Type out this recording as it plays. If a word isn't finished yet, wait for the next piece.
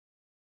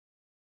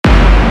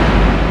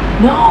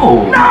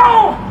No.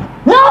 No!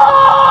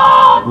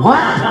 No!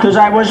 What? Because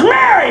I was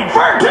married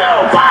for 2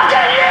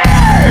 fucking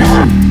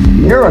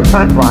years! You're a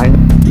cunt, Brian.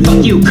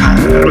 Fuck you,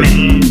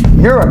 Carmen.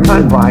 You're a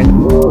cunt, Brian.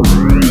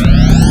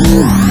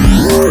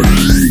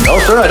 No,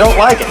 sir, I don't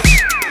like it.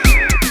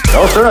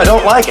 No, sir, I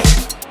don't like it.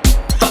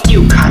 Fuck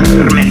you,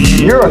 Carmen.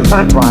 You're a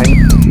cunt,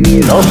 Brian.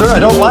 No, sir, I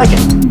don't like it.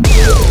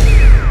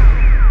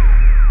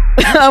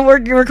 We're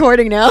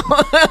recording now.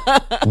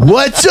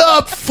 What's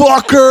up,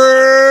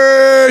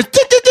 fuckers?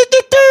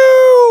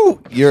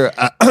 You're,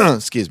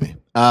 excuse me.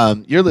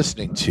 You're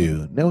listening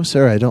to No,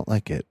 Sir, I Don't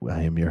Like It.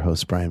 I am your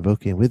host, Brian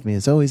Vokey, and with me,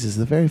 as always, is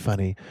the very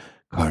funny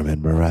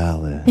Carmen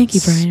Morales. Thank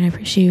you, Brian. I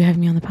appreciate you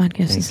having me on the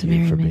podcast. Thank This is you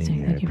very for amazing. being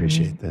here. Thank I you for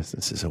appreciate this.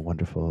 This is a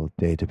wonderful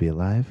day to be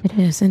alive. It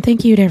is. And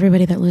thank you to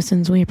everybody that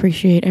listens. We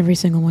appreciate every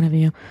single one of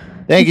you.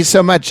 Thank you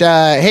so much.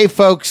 Hey,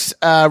 folks,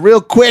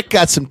 real quick,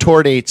 got some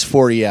tour dates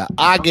for you.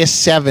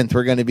 August 7th,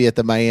 we're going to be at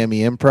the Miami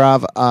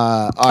Improv.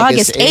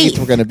 August 8th,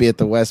 we're going to be at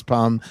the West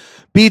Palm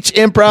Beach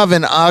Improv.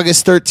 And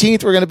August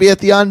 13th, we're going to be at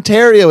the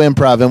Ontario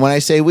Improv. And when I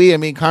say we, I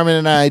mean Carmen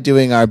and I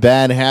doing our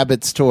Bad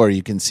Habits tour.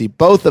 You can see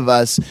both of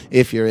us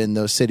if you're in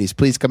those cities.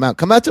 Please come out.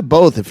 Come out to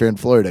both if you're in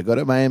Florida. Go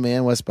to Miami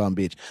and West Palm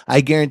Beach. I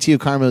guarantee you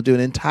Carmen will do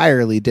an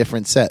entirely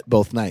different set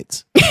both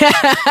nights.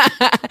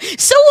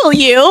 So will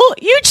you.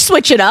 You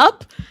switch it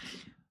up.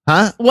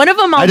 Huh? One of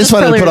them I just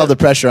wanted to put all the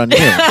pressure on you.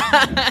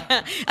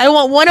 I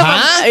want one of them.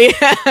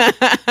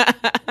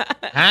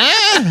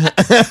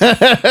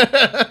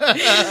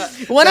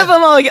 One of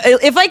them,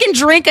 if I can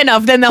drink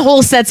enough, then the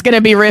whole set's going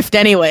to be riffed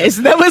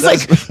anyways. That was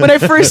like when I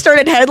first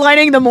started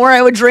headlining, the more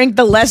I would drink,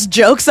 the less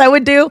jokes I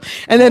would do.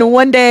 And then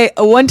one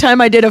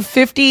time I did it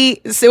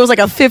was like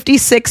a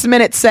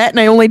 56-minute set and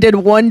I only did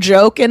one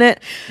joke in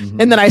it. Mm-hmm.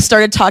 And then I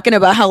started talking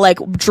about how like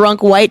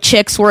drunk white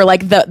chicks were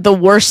like the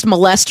worst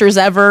molesters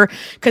ever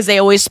because they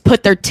always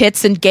put their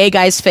tits in gay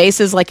guys'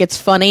 faces like it's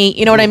funny.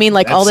 You know what I mean?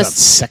 Like that all this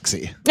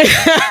sexy.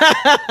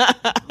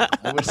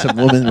 I wish some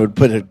woman would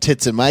put her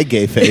tits in my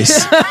gay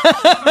face.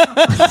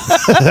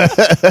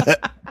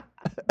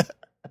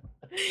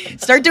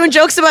 Start doing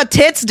jokes about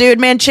tits, dude.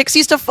 Man, chicks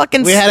used to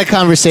fucking we had a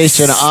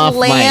conversation off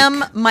mic.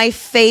 Slam my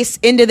face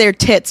into their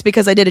tits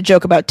because I did a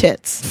joke about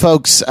tits.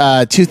 Folks,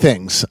 two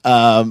things.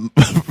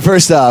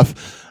 First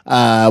off,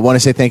 I want to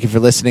say thank you for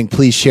listening.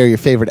 Please share your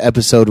favorite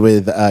episode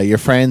with your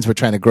friends. We're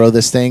trying to grow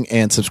this thing,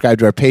 and subscribe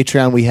to our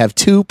Patreon. We have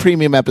 2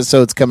 premium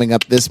episodes coming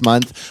up this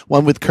month,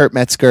 one with Kurt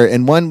Metzger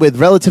and one with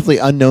relatively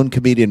unknown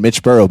comedian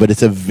Mitch Burrow, but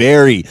it's a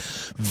very,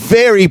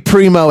 very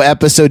primo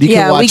episode. You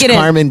can watch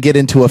Carmen get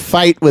into a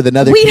fight with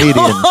another comedian.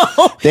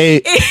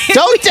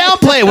 Don't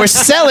downplay. We're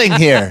selling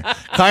here.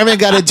 Carmen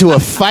got into a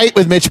fight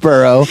with Mitch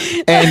Burrow,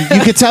 and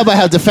you can tell by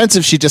how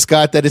defensive she just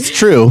got that it's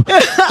true. We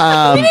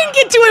didn't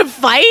get to a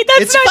fight.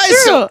 That's not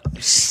true.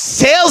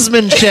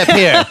 Salesmanship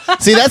here.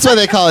 See, that's why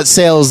they call it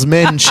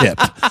salesmanship.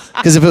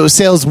 Because if it was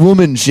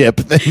saleswomanship,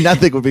 then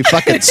nothing would be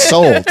fucking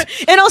sold.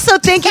 And also,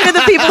 thank you to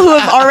the people who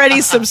have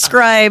already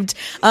subscribed.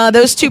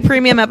 Those 2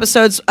 premium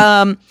episodes.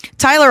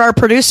 Tyler, our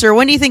producer,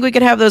 when do you think we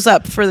could have those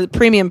up for the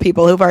premium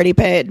people who've already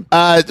paid?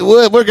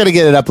 We're going to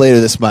get it up later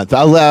this month.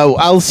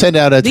 I'll send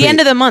out a tweet. The end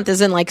of the month is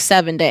in like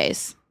 7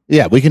 days.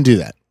 Yeah, we can do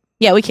that.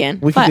 Yeah, we can.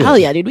 Hell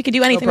yeah, dude. We can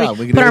do anything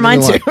we can put our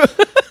minds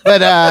to.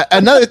 But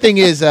another thing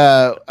is,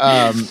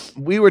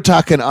 we were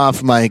talking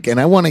off mic,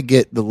 and I want to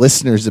get the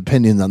listeners'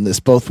 opinions on this,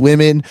 both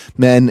women,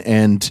 men,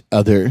 and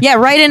other. Yeah,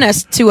 write in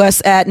to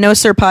us at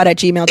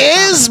nosirpod@gmail.com.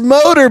 Is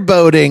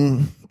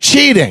motorboating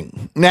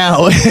cheating?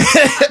 Now, and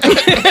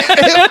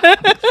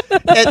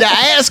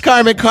I asked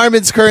Carmen.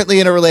 Carmen's currently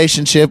in a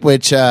relationship,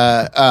 which good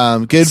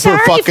for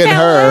fucking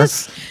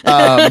fellas. her.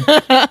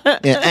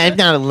 I'm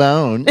not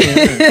alone.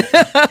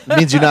 It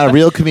means you're not a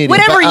real comedian.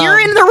 Whatever,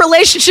 you're in the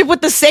relationship with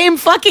the same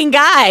fucking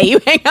guy. You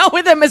hang out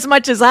with him as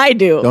much as I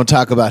do. Don't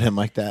talk about him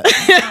like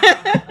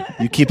that.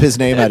 You keep his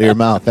name out of your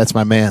mouth. That's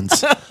my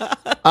man's.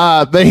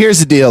 But here's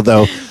the deal,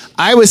 though.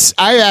 I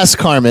asked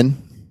Carmen.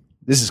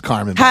 This is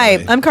Carmen.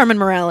 Hi, I'm Carmen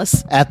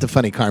Morales. At the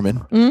Funny Carmen.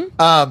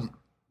 Mm-hmm.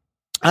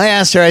 I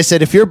asked her, I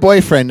said, if your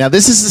boyfriend, now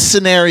this is the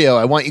scenario,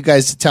 I want you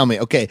guys to tell me.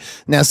 Okay,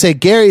 now say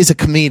Gary is a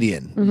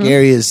comedian. Mm-hmm.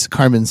 Gary is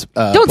Carmen's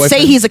Don't boyfriend.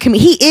 say he's a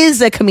comedian. He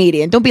is a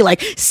comedian. Don't be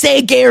like,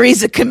 say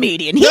Gary's a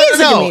comedian. He is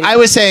a comedian. I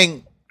was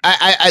saying,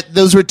 I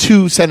those were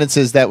 2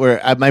 sentences that were,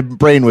 my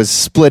brain was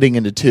splitting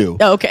into 2.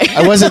 Oh, okay.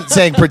 I wasn't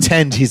saying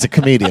pretend he's a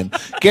comedian.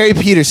 Gary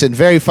Peterson,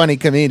 very funny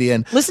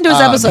comedian. Listen to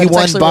his episode. He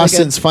won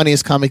Boston's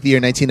Funniest Comic of the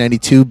Year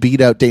 1992, beat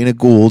out Dana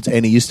Gould,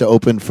 and he used to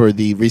open for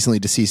the recently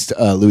deceased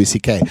Louis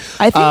C.K.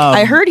 I think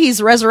I heard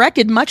he's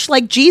resurrected much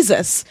like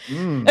Jesus.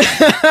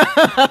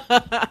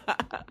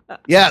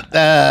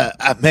 Yeah,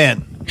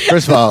 man.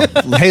 First of all,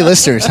 hey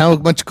listeners, how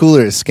much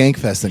cooler is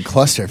Skankfest than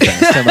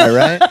Clusterfest? Am I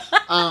right?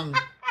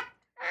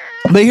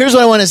 But here's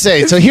what I want to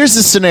say. So here's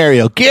the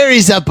scenario.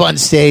 Gary's up on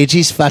stage.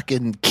 He's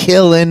fucking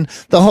killing.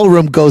 The whole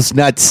room goes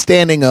nuts.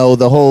 Standing O,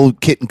 the whole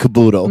kit and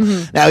caboodle.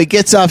 Mm-hmm. Now he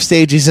gets off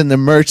stage. He's in the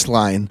merch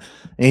line.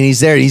 And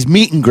he's there. He's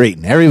meet and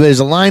greeting. There's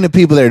a line of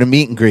people there to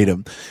meet and greet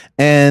him.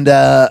 And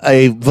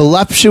a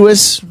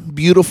voluptuous,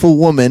 beautiful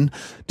woman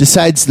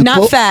decides to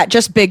not fat,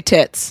 just big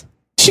tits.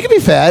 She can be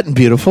fat and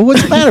beautiful.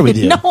 What's the matter with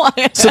you? No,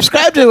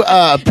 Subscribe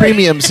to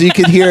Premium so you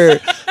can hear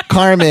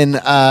Carmen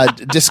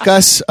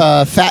discuss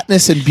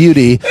fatness and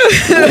beauty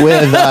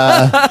with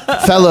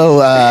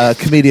fellow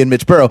comedian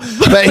Mitch Burrow.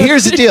 But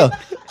here's the deal.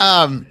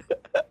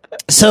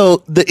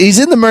 So he's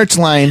in the merch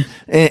line,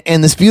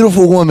 and this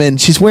beautiful woman,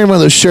 she's wearing one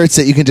of those shirts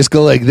that you can just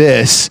go like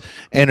this,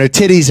 and her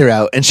titties are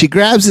out, and she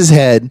grabs his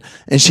head,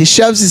 and she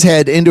shoves his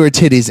head into her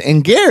titties,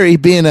 and Gary,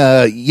 being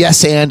a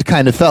yes and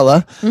kind of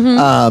fella,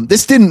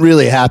 this didn't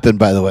really happen,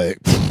 by the way.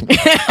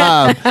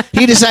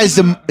 He decides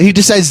to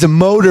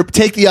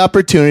take the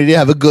opportunity to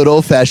have a good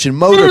old fashioned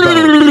motorboat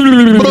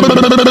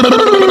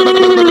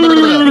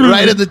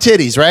right at the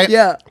titties, right?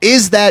 Yeah.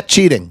 Is that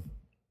cheating?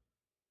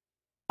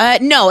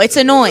 No, it's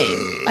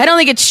annoying. I don't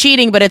think it's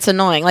cheating, but it's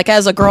annoying. Like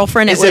as a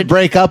girlfriend, Is it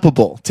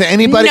break-upable? To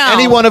anybody, No.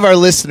 any one of our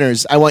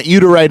listeners, I want you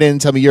to write in and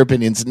tell me your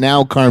opinions.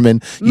 Now,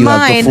 Carmen, you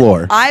have the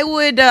floor. I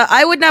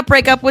would not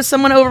break up with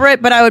someone over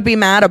it, but I would be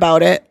mad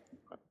about it.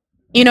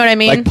 You know what I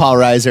mean? Like Paul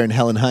Reiser and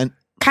Helen Hunt.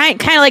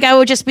 Kind of like I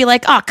would just be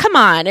like, oh, come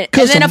on. And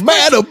Because then I'm of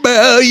course- mad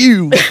about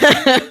you.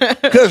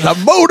 Because I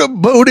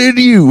motorboated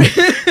you.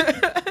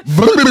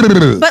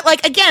 But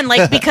like again,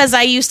 like because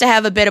I used to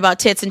have a bit about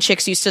tits and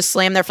chicks used to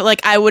slam their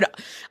like I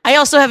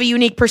also have a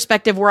unique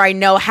perspective where I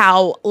know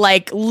how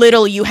like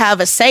little you have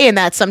a say in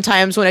that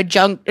sometimes when a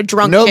drunk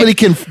Nobody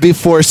chick, can be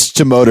forced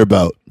to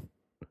motorboat.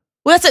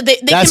 well, that's it. They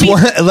That's can be,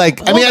 one.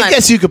 Like, I mean, Hold I on.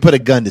 guess you could put a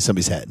gun to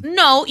somebody's head.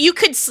 No, you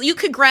could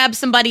grab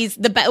somebody's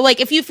like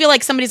if you feel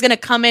like somebody's gonna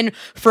come in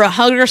for a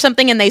hug or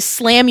something and they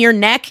slam your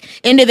neck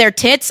into their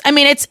tits. I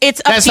mean, it's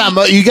up That's to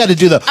not. You got to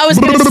do the. I was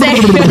gonna say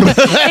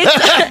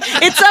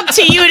it's up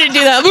to you to do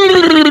that.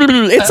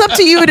 It's up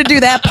to you to do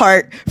that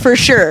part for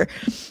sure.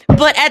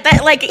 But at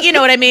that, like, you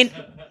know what I mean.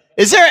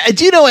 Is there?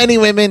 Do you know any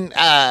women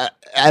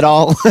at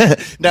all?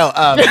 No.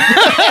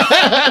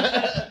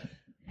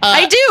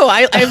 I do.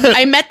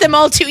 I met them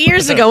all 2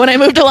 years ago when I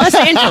moved to Los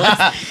Angeles.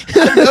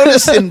 I've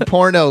noticed in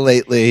porno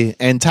lately,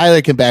 and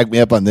Tyler can back me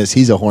up on this.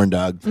 He's a horn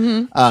dog.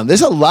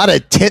 There's a lot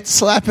of tit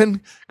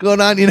slapping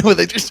going on. You know,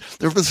 they're just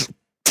like,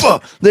 Why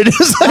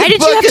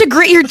did you have to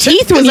grit your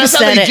teeth when you that's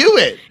said how they it? do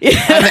it.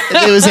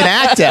 It was an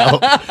act out.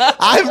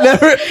 I've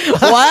never.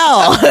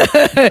 Wow.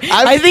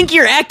 I think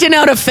you're acting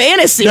out a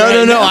fantasy. No, right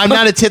no, no. now. I'm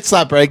not a tit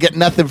slapper. I get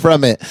nothing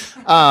from it.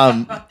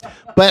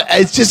 But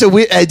it's just a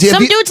weird idea.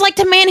 Some dudes like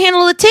to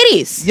manhandle the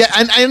titties. Yeah,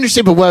 I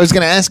understand. But what I was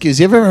going to ask you is,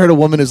 you ever heard a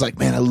woman who's like,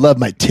 "Man, I love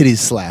my titties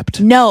slapped"?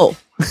 No.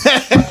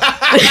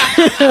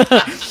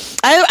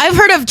 I've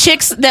heard of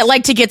chicks that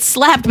like to get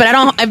slapped, but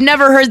I've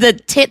never heard the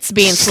tits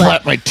being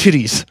slapped. Slap my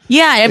titties.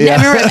 Yeah, I've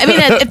never. I mean,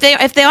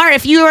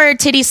 if you are a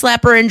titty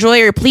slapper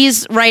enjoyer,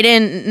 please write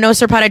in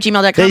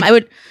nosirpod@gmail.com. I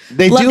would.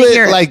 They love do to it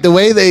hear like the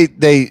way they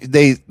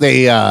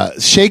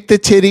shake the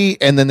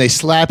titty and then they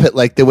slap it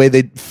like the way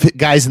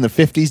guys in the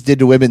 50s did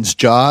to women's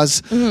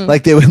jaws. Mm-hmm.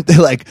 Like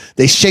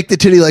they shake the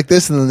titty like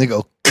this and then they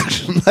go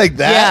like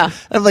that. Yeah. And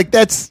I'm like,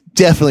 that's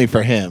definitely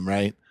for him,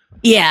 right?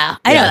 Yeah,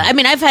 I know. I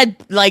mean, I've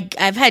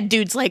had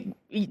dudes like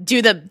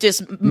do the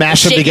just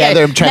Mash them shake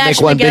together it, and try to mash make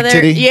them one big together.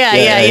 titty? Yeah.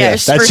 Yeah. Or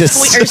That's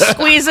just- or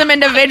squeeze them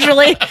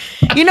individually.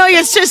 You know,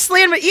 it's just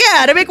slam.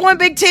 Yeah, to make one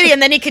big titty,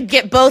 and then he could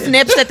get both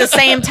nips at the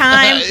same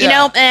time. You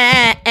know.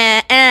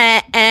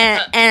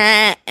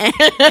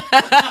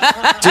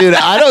 Dude,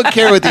 I don't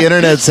care what the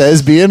internet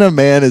says. Being a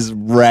man is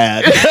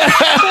rad.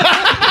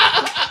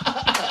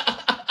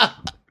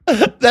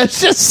 That's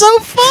just so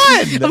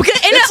fun. Okay, and also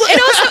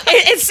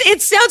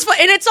it sounds fun,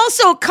 and it's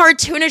also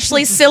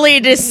cartoonishly silly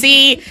to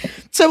see.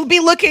 To be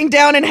looking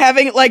down and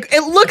having like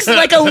it looks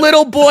like a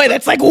little boy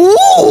that's like,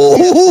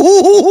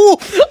 "Ooh,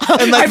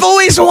 I've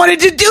always wanted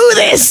to do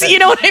this." You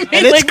know what I mean?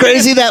 And it's Like,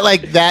 crazy that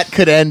like that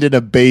could end in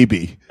a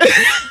baby.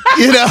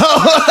 You know,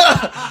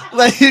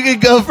 like you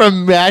could go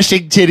from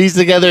mashing titties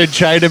together and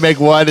trying to make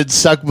one and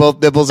suck both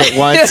nipples at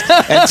once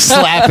and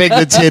slapping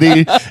the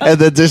titty and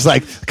then just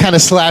like kind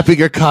of slapping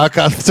your cock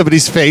on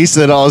somebody's face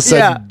and then all of a sudden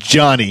Yeah.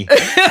 Johnny.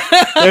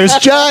 There's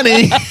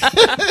Johnny.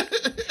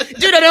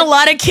 Dude, I know a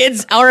lot of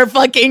kids are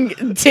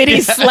fucking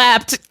titty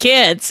slapped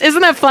kids.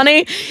 Isn't that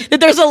funny? That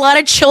there's a lot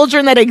of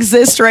children that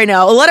exist right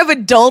now. A lot of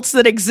adults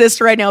that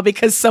exist right now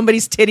because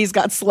somebody's titties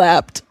got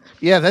slapped.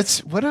 Yeah,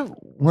 that's what a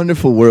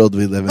wonderful world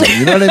we live in.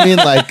 You know what I mean?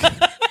 Like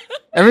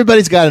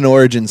everybody's got an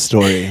origin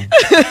story.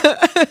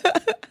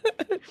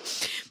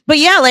 But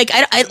yeah, like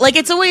I like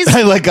it's always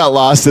I like got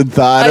lost in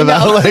thought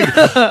about like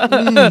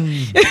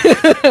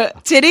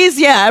titties.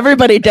 Yeah,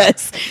 everybody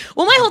does.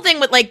 Well, my whole thing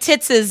with like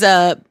tits is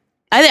I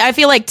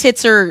feel like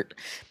tits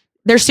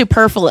they're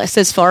superfluous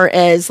as far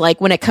as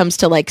like when it comes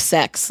to like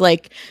sex,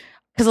 like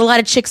because a lot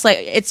of chicks like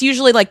it's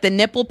usually like the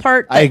nipple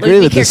part. I agree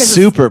with the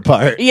super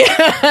part. Yeah.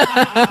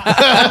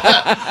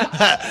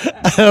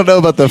 I don't know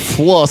about the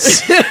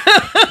floss.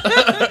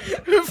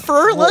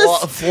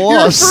 Furless.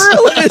 Floss.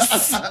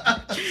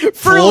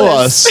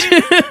 Furless.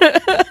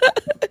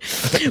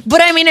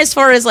 But I mean, as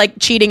far as like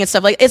cheating and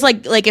stuff, like it's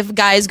like if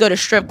guys go to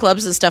strip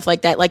clubs and stuff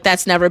like that, like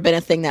that's never been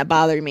a thing that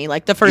bothered me.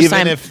 Like the first Even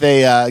time, if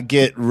they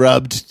get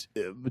rubbed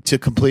to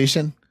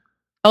completion.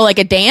 oh, like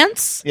a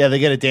dance. Yeah, they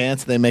get a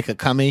dance. They make a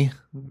cummy.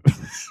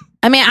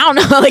 I mean, I don't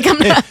know. Like, I'm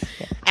not.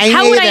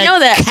 How would I know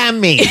that?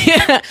 Cummy.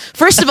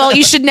 First of all,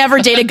 you should never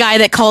date a guy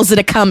that calls it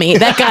a cummy.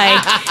 That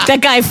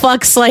guy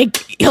fucks like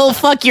he'll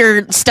fuck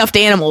your stuffed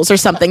animals or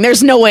something.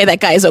 There's no way that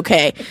guy's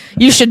okay.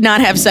 You should not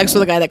have sex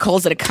with a guy that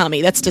calls it a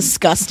cummy. That's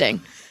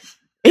disgusting.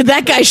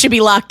 That guy should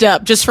be locked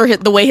up just for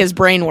the way his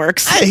brain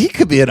works. He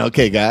could be an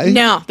okay guy.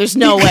 No, there's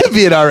no way. He could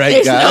be an all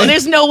right guy.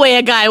 There's no way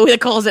a guy that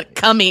calls it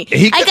cummy.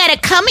 I got a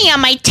cummy on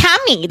my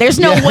tummy. There's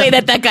no way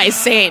that guy's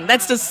sane.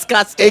 That's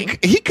disgusting.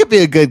 He could be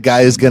a good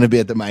guy who's going to be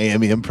at the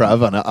Miami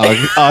Improv on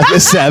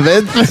August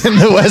 7th and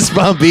the West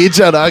Palm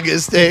Beach on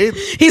August 8th.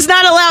 He's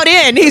not allowed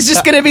in. He's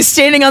just going to be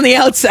standing on the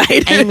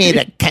outside. I made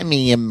a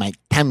cummy in my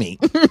tummy.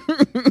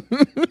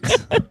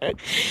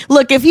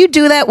 Look, if you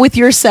do that with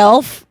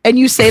yourself and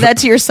you say that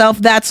to yourself,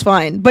 that's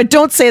fine. But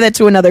don't say that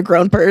to another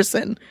grown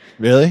person.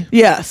 Really?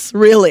 Yes,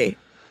 really.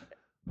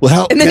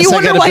 Well, and then guess you I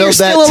wonder gotta why build you're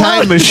that still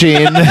time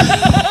machine.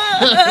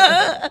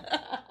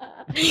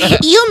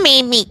 You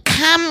made me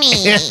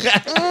cummy.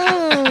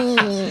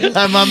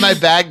 I'm on my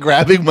back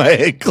grabbing my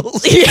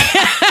ankles.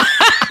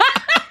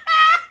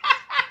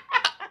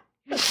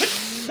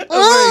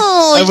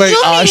 I'm wearing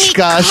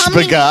Oshkosh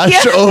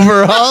Bagosh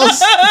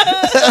overalls.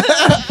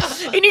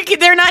 And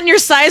they're not in your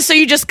size, so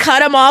you just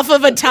cut them off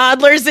of a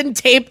toddler's and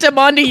taped them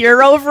onto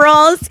your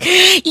overalls.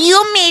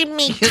 You made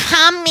me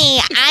cummy.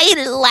 I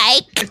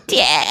liked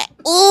it.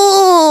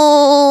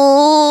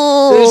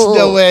 Ooh. There's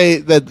no way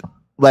that,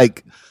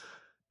 like,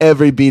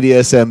 every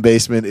BDSM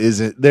basement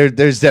isn't there.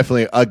 There's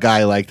definitely a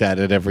guy like that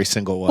at every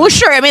single one. Well,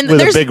 sure. I mean, with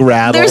there's a big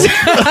rattle.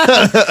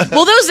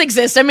 Well, those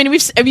exist. I mean,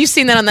 have you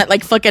seen that on that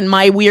like fucking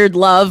My Weird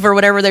Love or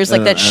whatever? There's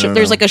like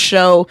there's like a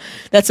show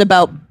that's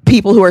about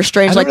people who are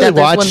strange I don't like really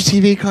that. Watch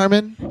TV,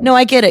 Carmen. No,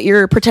 I get it.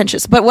 You're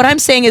pretentious, but what I'm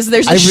saying is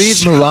I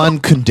read Milan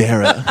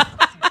Kundera.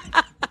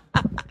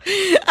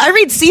 I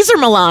read Caesar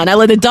Milan. I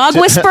let the dog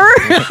whisper.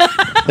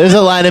 There's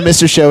a line in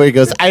Mr. Show where he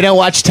goes, I don't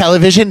watch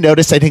television.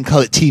 Notice I didn't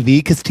call it TV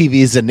because TV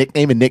is a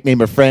nickname and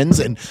nickname are friends.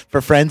 And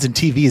for friends and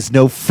TV is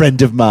no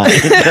friend of mine.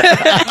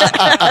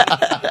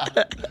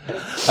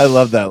 I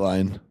love that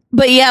line.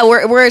 But yeah,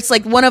 where it's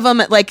like one of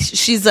them, like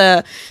she's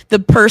the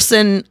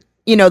person,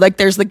 you know, like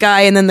there's the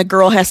guy and then the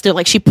girl has to,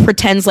 like, she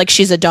pretends like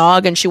she's a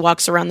dog and she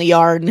walks around the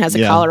yard and has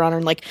a collar on her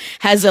and like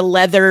has a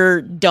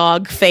leather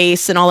dog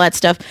face and all that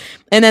stuff.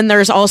 And then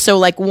there's also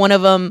like one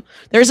of them,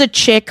 there's a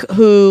chick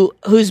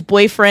whose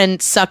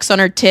boyfriend sucks on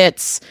her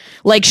tits.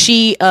 Like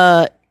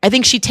I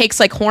think she takes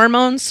like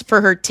hormones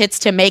for her tits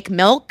to make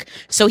milk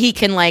so he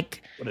can like,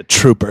 what a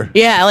trooper.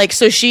 Yeah, like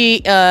so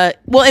she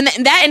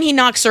and he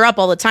knocks her up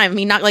all the time. I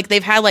mean, not like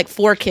they've had like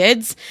 4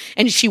 kids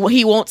and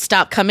he won't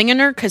stop coming in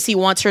her because he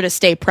wants her to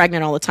stay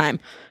pregnant all the time.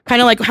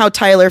 Kind of like how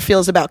Tyler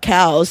feels about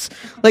cows.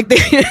 Like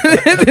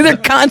they're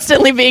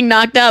constantly being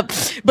knocked up,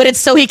 but it's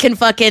so he can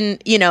fucking,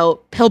 you know,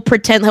 he'll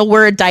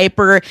wear a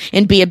diaper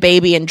and be a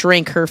baby and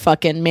drink her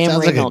fucking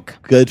mammary milk.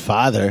 A good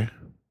father.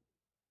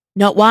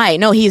 No, why?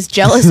 No, he's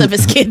jealous of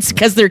his kids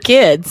because they're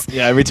kids.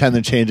 Yeah, every time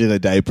they're changing the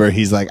diaper,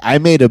 he's like, I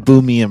made a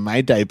boomy in my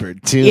diaper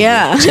too.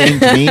 Yeah.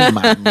 Change me,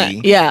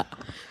 mommy. Yeah.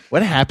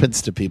 What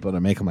happens to people to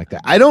make them like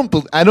that? I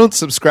don't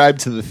subscribe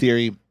to the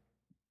theory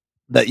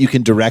that you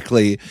can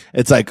directly,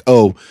 it's like,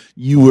 oh,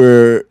 you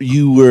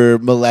were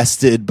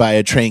molested by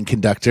a train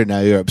conductor,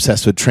 now you're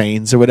obsessed with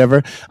trains or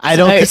whatever.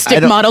 I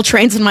stick model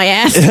trains in my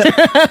ass.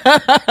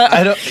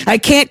 I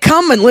can't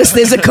come unless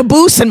there's a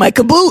caboose in my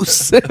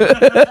caboose.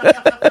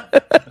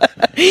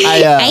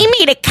 I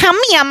made a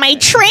cummy on my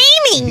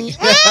training.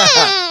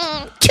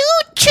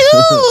 Toot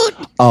toot.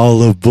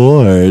 All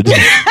aboard.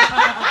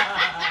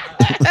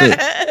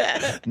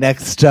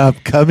 Next stop,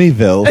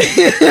 Cummyville.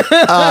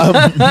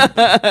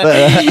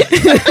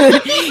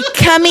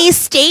 Cummy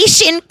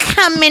station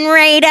coming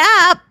right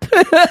up.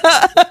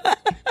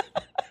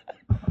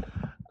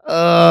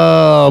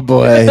 Oh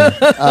boy.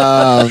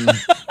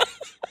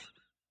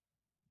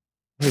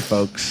 Hey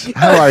folks,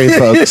 how are you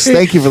folks?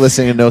 Thank you for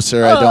listening to No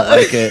Sir, I Don't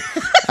Like It.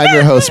 I'm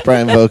your host,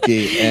 Brian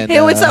Vokey. And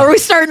hey, what's up? Are we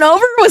starting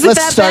over? Was it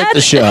that bad? Let's start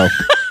the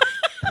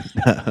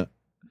show.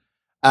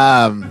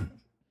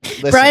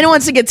 Listen. Brian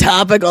wants to get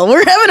topical.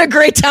 We're having a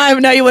great time.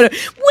 Now you want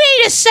to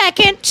wait a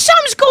second.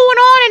 Something's going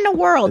on in the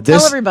world.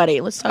 Tell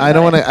everybody. Let's talk. I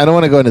don't want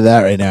to go into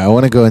that right now. I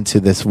want to go into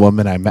this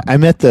woman I met. I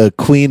met the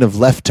queen of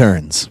left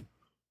turns.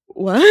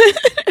 What?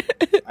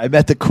 I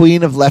met the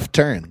queen of left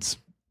turns.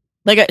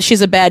 Like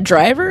she's a bad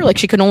driver? Like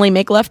she can only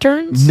make left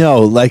turns?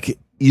 No, like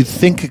you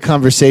think a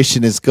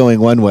conversation is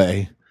going one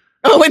way.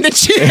 Oh, and then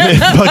she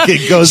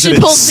fucking goes in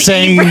an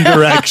insane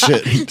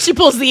direction. She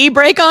pulls the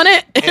e-brake on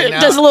it,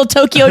 does a little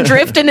Tokyo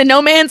drift into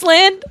no man's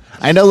land.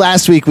 I know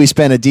last week we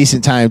spent a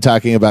decent time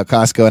talking about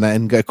Costco,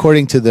 and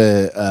according to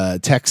the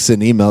texts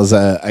and emails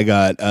I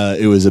got,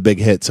 it was a big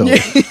hit. So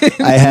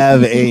I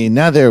have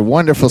another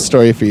wonderful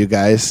story for you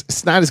guys.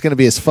 It's not going to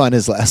be as fun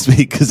as last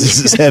week because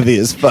this is heavy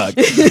as fuck.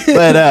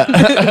 But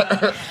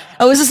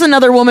oh, is this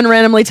another woman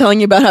randomly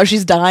telling you about how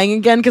she's dying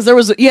again? Because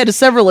you had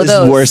several of those.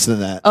 This is worse than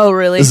that. Oh,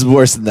 really? This is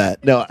worse than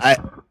that. No,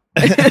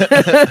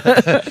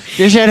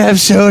 you should have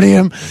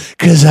sodium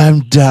because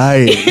I'm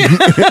dying.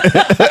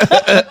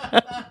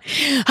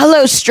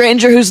 Hello,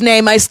 stranger whose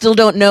name I still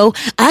don't know.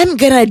 I'm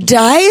gonna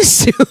die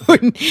soon.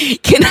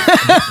 Can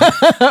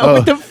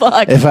what the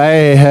fuck? If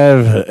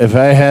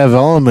I have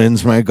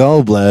almonds, my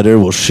gallbladder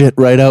will shit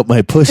right out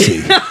my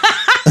pussy.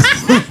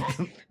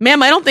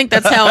 Ma'am, I don't think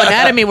that's how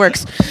anatomy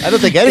works. I don't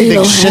think anything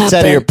It'll shits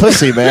out of your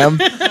pussy, ma'am.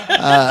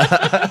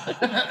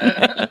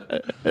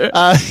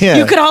 Yeah.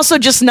 You could also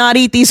just not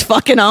eat these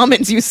fucking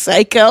almonds, you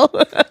psycho.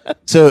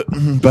 So,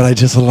 but I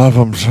just love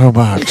them so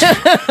much.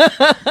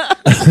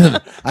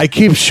 I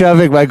keep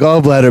shoving my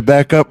gallbladder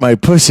back up my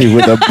pussy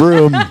with a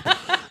broom,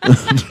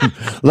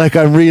 like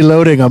I'm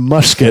reloading a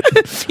musket.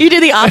 You do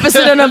the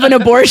opposite of an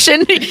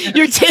abortion.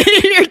 You're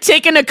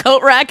taking a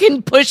coat rack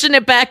and pushing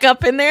it back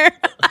up in there.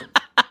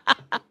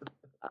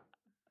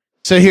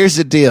 So here's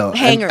the deal.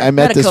 Hanger, I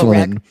met not a this coat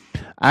woman.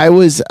 I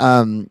was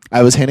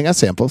handing out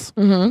samples.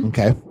 Mm-hmm.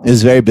 Okay, it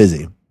was very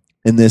busy,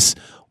 and this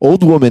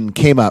old woman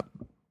came up.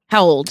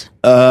 How old?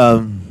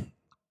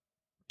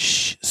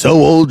 So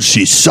old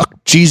she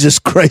sucked Jesus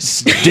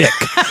Christ's dick.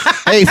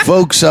 Hey,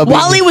 folks,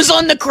 while he was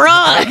on the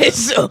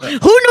cross. Who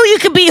knew you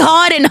could be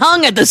hot and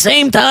hung at the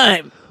same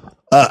time?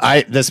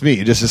 That's me.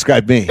 You just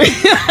described me.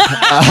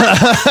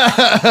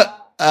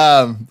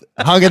 Hung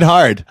and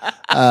hard.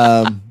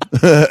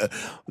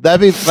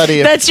 That'd be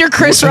funny. That's your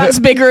Chris Rock's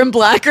Bigger and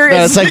Blacker.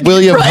 No, it's like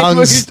William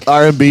Hung's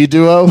R&B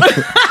duo,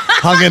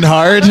 Hung and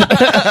Hard.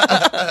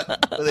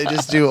 They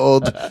just do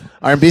old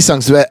R&B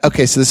songs.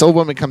 Okay, so this old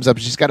woman comes up.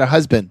 She's got a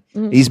husband.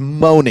 Mm-hmm. He's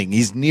moaning.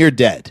 He's near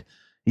dead.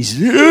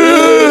 He's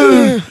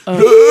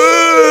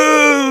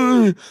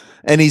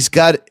and he's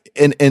got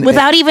and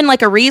without even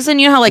like a reason.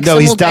 You know how like no, some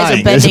he's old guys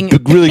dying. are There's bending. a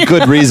really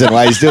good reason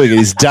why he's doing it.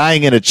 He's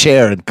dying in a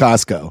chair in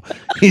Costco.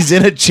 He's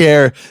in a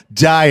chair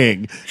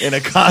dying in a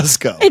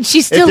Costco. And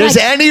she's still if there's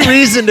like- any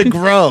reason to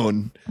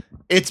groan,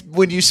 it's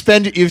when you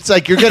spend. It's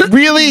like you're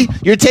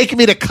taking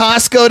me to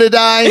Costco to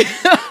die.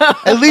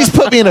 At least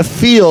put me in a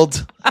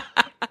field.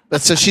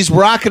 But so she's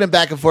rocking him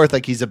back and forth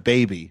like he's a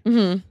baby,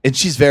 and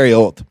she's very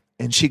old.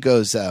 And she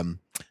goes,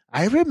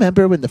 I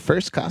remember when the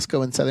first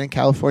Costco in Southern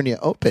California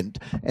opened,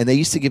 and they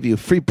used to give you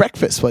free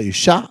breakfast while you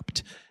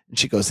shopped. And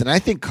she goes, and I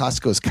think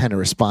Costco is kind of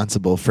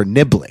responsible for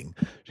nibbling.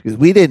 She goes,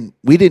 we didn't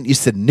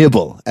used to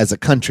nibble as a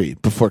country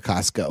before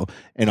Costco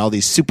and all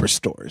these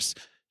superstores.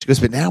 She goes,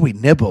 but now we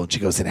nibble. And she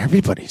goes, and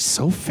everybody's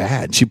so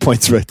fat. And she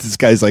points right, this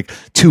guy's like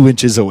 2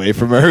 inches away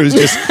from her, who's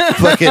just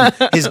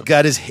fucking, his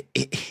gut is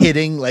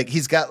hitting, like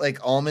he's got like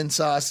almond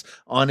sauce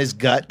on his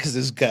gut because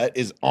his gut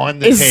is on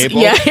the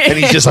table. Yeah. And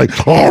he's just like,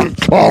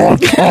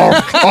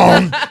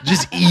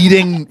 just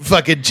eating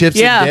fucking chips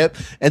and dip.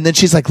 And then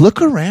she's like,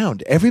 look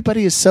around.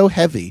 Everybody is so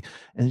heavy.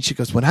 And she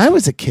goes, when I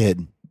was a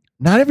kid,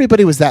 not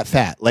everybody was that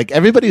fat. Like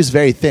everybody was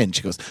very thin.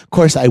 She goes, of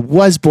course, I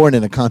was born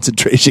in a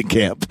concentration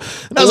camp.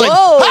 And I was like,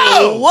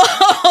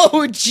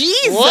 whoa,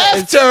 Jesus.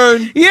 Left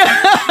turn. Yeah.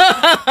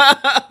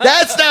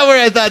 That's not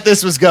where I thought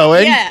this was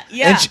going.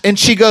 Yeah. And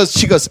she goes,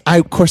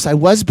 of course, I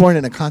was born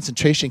in a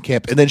concentration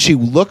camp. And then she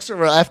looks to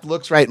her left,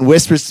 looks right, and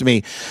whispers to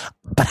me,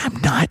 but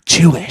I'm not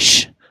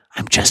Jewish.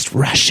 I'm just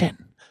Russian.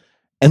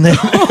 And then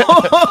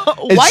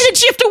why did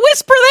she have to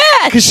whisper that?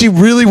 because she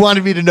really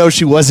wanted me to know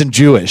she wasn't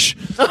Jewish.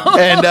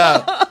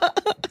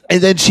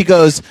 And then she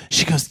goes,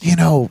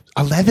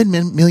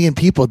 11 million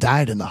people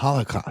died in the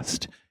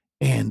Holocaust,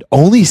 and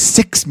only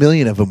 6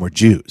 million of them were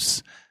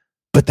Jews.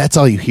 But that's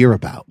all you hear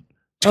about.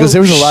 She goes,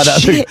 there was a lot of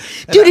other.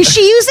 Dude, is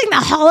she using the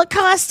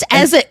Holocaust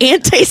as an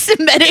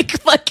anti-Semitic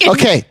fucking?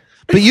 Okay,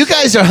 but you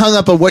guys are hung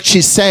up on what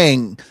she's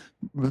saying.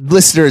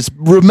 Listeners,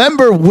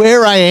 remember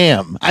where I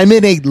am. I'm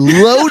in a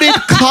loaded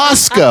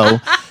Costco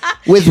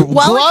with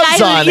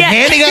gloves on,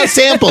 handing out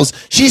samples.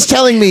 She's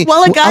telling me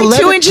while a guy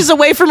 2 inches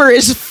away from her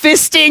is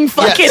fisting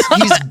fucking.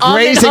 Yes, he's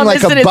grazing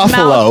like a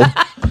buffalo.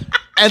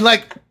 And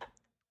like,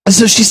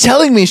 so she's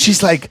telling me,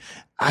 she's like,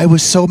 I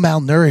was so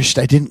malnourished,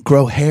 I didn't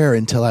grow hair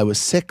until I was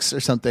 6 or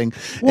something.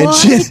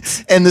 What?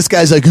 And this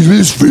guy's like, is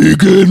this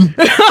vegan?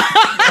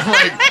 I'm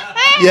like,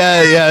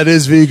 yeah, it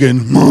is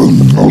vegan.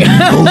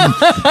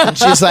 And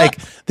she's like,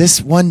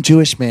 this one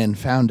Jewish man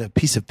found a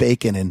piece of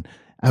bacon, and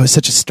I was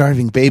such a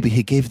starving baby.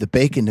 He gave the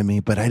bacon to me,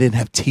 but I didn't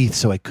have teeth,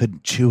 so I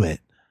couldn't chew it.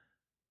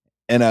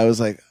 And I was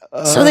like,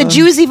 so the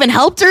Jews even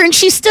helped her, and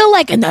she's still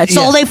like, and that's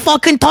all they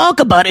fucking talk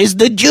about is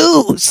the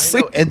Jews.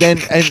 And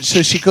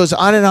so she goes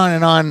on and on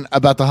and on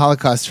about the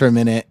Holocaust for a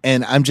minute,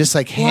 and I'm just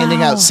like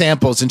handing out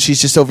samples, and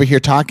she's just over here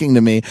talking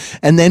to me.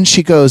 And then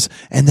she goes,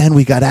 and then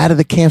we got out of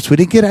the camps. We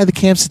didn't get out of the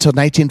camps until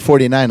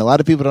 1949. A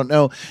lot of people don't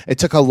know. It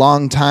took a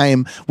long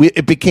time.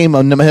 It became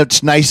a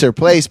much nicer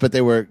place, but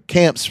they were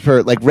camps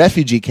for like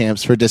refugee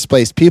camps for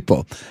displaced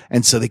people.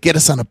 And so they get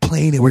us on a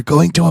plane, and we're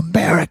going to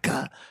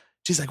America.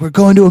 She's like, we're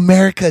going to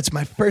America. It's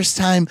my first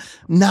time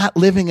not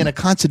living in a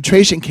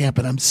concentration camp,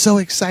 and I'm so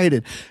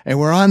excited. And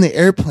we're on the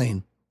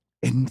airplane,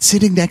 and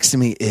sitting next to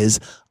me is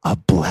a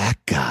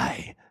black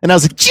guy. And I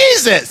was like,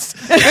 Jesus,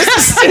 this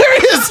is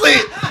seriously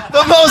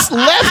the most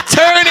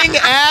left-turning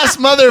ass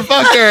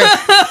motherfucker.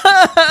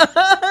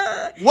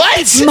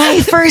 What?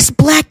 My first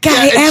black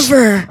guy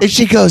ever. And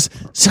she goes,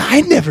 so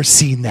I'd never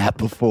seen that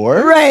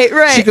before.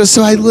 Right. She goes,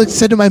 so I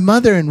said to my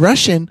mother in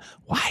Russian,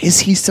 why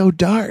is he so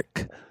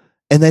dark?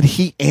 And then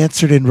he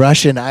answered in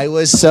Russian. I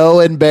was so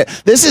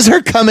embarrassed. This is her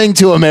coming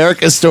to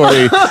America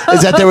story,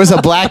 is that there was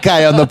a black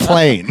guy on the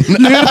plane. Living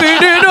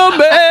in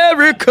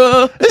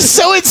America. It's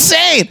so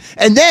insane.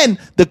 And then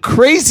the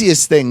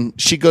craziest thing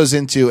she goes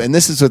into, and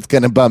this is what's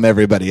going to bum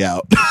everybody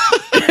out.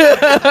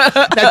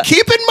 Now,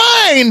 keep in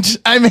mind,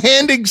 I'm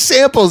handing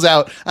samples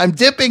out. I'm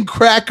dipping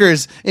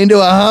crackers into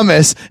a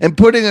hummus and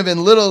putting them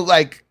in little,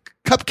 like,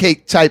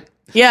 cupcake type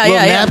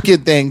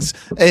napkin things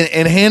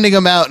and handing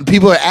them out. And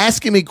people are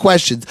asking me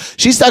questions.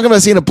 She's talking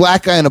about seeing a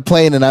black guy on a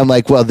plane, and I'm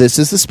like, well, this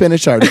is the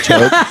spinach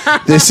artichoke.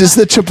 This is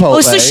the Chipotle.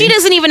 Oh, so she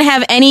doesn't even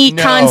have any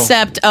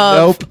concept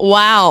of,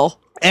 wow.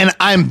 And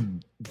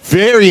I'm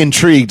very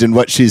intrigued in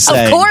what she's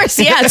saying. Of course,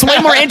 yeah. It's way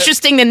more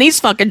interesting than these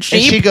fucking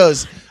sheep. And she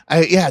goes,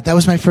 that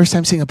was my first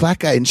time seeing a black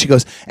guy. And she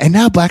goes, and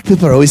now black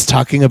people are always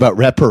talking about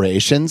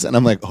reparations. And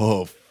I'm like,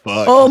 oh,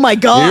 fuck. Oh, my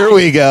God. Here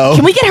we go.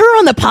 Can we get her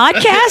on the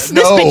podcast?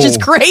 This bitch is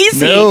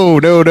crazy. No.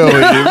 We don't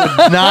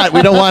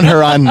want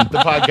her on the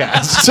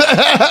podcast.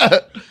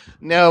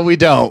 No, we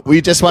don't. We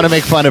just want to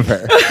make fun of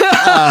her.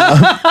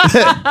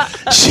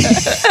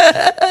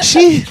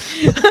 She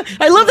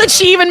I love that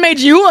she even made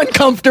you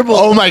uncomfortable.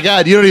 Oh my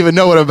God, you don't even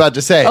know what I'm about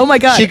to say. Oh my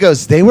God. She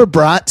goes, they were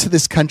brought to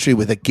this country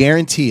with a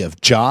guarantee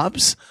of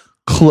jobs,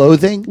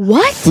 clothing,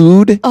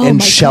 food,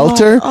 and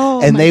shelter,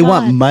 and they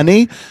want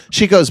money.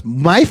 She goes,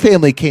 my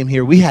family came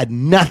here. We had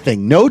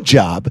nothing, no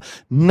job,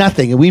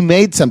 nothing, and we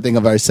made something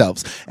of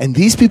ourselves. And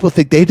these people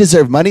think they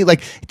deserve money.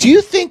 Like, do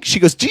you think, she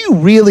goes, do you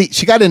really,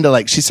 she got into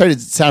like, she started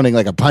sounding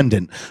like a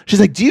pundit. She's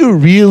like, do you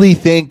really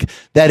think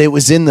that it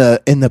was in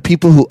the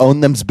people who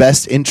own them's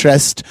best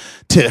interest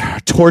to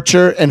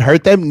torture and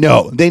hurt them?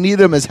 No, they need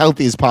them as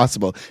healthy as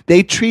possible.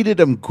 They treated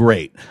them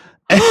great.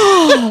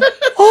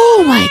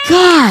 Oh my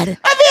God.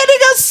 I'm handing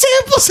out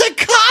samples at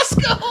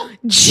Costco.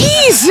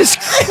 Jesus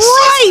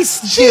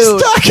Christ, She's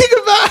dude. talking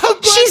about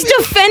how She's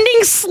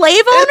defending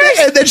slave owners?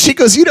 and then she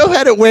goes, you know who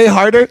had it way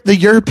harder? The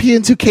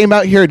Europeans who came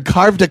out here and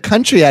carved a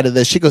country out of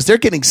this. She goes, they're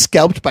getting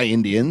scalped by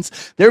Indians.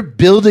 They're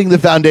building the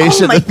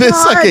foundation of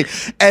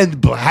this.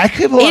 And black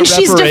people and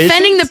she's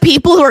defending the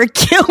people who are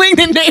killing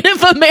the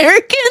Native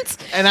Americans?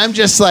 And I'm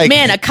just like,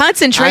 man, a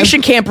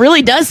concentration camp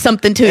really does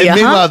something to you,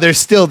 meanwhile, there's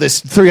still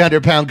this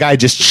 300-pound guy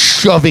just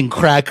shoving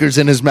crackers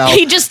in his mouth.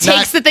 He just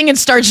takes the thing and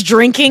starts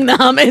drinking the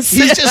hummus.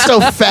 He's just so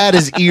fat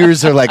his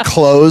ears are like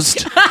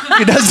closed.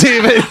 He doesn't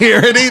even hear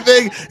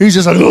anything. He's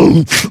just like,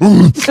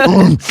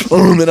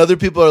 and other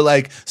people are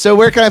like, so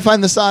where can I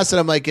find the sauce? And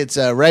I'm like, it's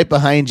right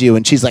behind you.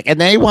 And she's like,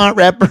 and they want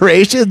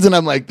reparations. And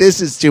I'm like,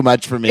 this is too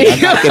much for me.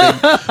 I'm not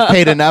getting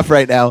paid enough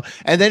right now.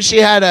 And then she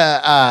had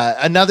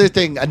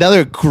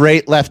another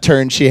great left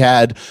turn she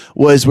had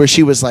was where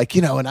she was like,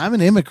 and I'm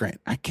an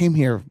immigrant. I came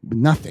here with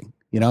nothing.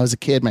 As a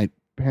kid, my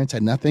parents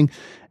had nothing,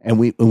 and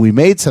we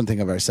made something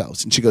of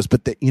ourselves. And she goes,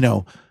 but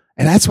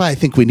and that's why I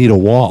think we need a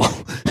wall.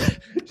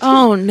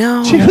 Oh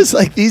no. She was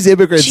like, these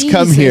immigrants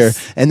come here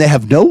and they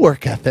have no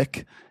work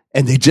ethic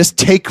and they just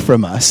take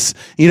from us.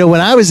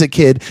 When I was a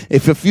kid,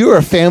 if you were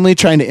a family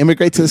trying to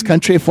immigrate to this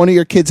country, if one of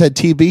your kids had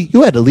TB,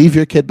 you had to leave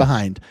your kid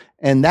behind.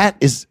 And that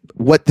is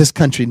what this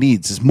country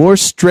needs, is more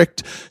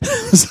strict.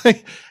 It's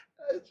like,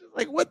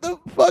 what the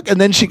fuck? And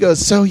then she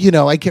goes, so,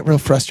 I get real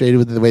frustrated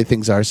with the way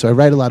things are, so I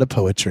write a lot of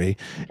poetry.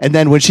 And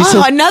then when she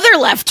says, another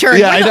left turn.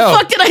 Yeah, Where I the know.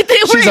 fuck did I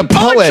think? She's Where a did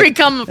poetry poet,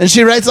 come? and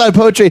she writes a lot of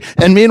poetry.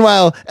 And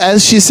meanwhile,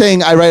 as she's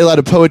saying, I write a lot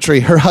of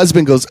poetry, her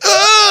husband goes,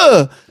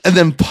 ugh, and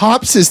then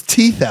pops his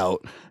teeth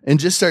out and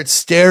just starts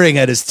staring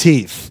at his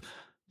teeth.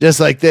 Just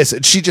like this.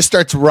 And she just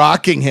starts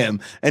rocking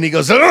him. And he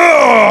goes,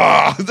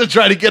 ugh, to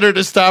try to get her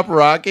to stop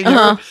rocking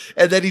her.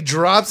 And then he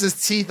drops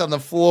his teeth on the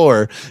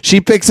floor.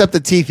 She picks up the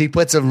teeth. He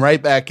puts them right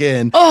back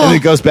in. And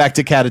it goes back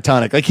to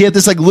catatonic. Like, he had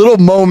this little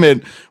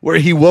moment where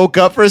he woke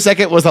up for a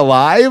second, was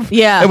alive.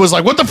 Yeah. And was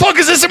like, what the fuck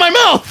is this in my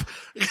mouth?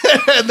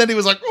 And then he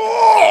was like,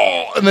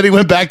 oh, and then he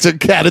went back to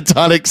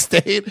catatonic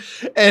state.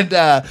 And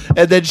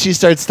then she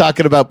starts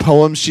talking about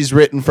poems she's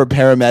written for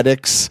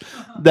paramedics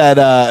that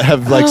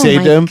have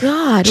saved him.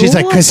 God, she's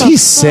like, because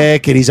he's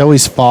sick and he's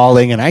always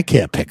falling and I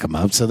can't pick him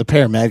up. So the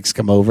paramedics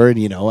come over and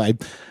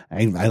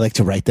I like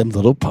to write them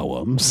little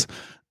poems.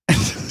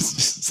 It's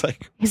just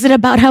like, is it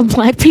about how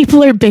black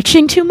people are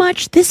bitching too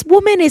much? This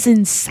woman is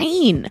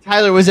insane.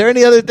 Tyler, was there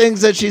any other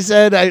things that she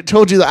said? I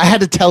told you that I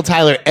had to tell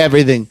Tyler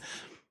everything.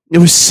 It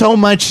was so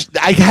much.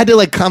 I had to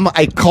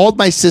I called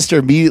my sister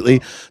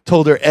immediately,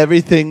 told her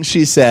everything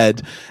she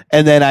said.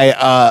 And then I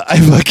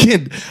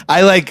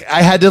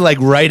had to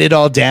write it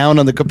all down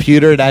on the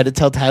computer, and I had to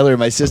tell Tyler and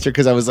my sister,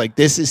 because I was like,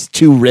 this is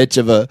too rich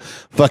of a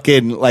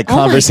fucking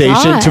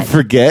conversation to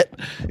forget.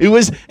 It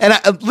was, and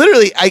I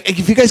literally,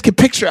 if you guys could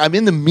picture, I'm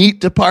in the meat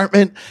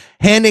department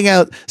handing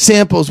out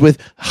samples with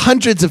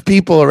hundreds of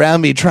people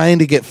around me trying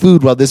to get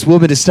food while this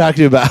woman is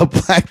talking about how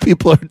black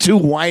people are too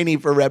whiny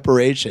for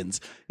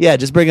reparations. Yeah,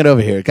 just bring it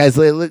over here. Guys,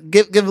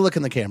 give a look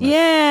in the camera.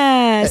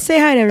 Yeah, say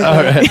hi to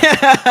everybody.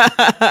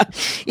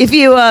 If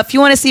you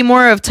want to see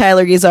more of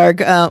Tyler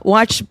Gizarg,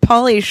 watch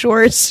Pauly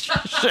Shore's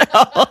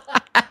show.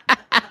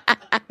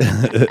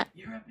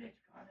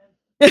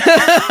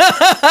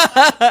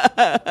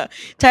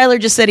 Tyler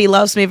just said he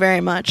loves me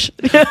very much.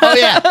 Oh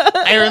yeah,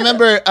 I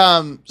remember.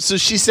 So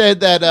she said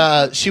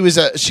that she was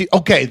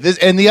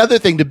and the other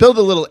thing to build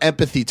a little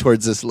empathy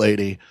towards this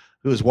lady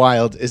who was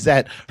wild is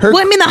that her.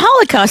 Well, I mean, the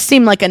Holocaust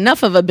seemed like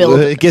enough of a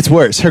build. It gets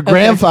worse. Her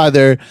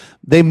grandfather,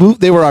 they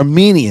were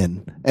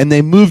Armenian, and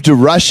they moved to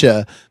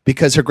Russia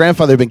because her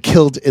grandfather had been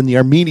killed in the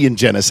Armenian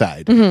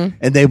genocide. And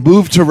they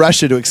moved to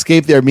Russia to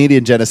escape the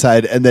Armenian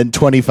genocide, and then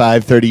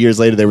 25, 30 years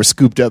later, they were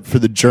scooped up for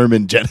the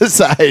German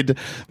genocide,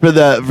 for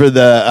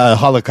the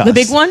Holocaust. The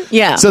big one?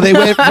 Yeah. So they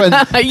went from...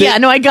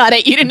 I got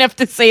it. You didn't have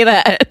to say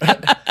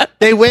that.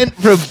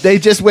 They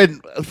just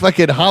went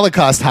fucking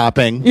Holocaust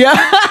hopping.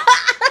 Yeah.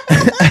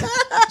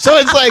 So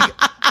it's like,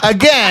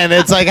 again,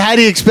 it's like, how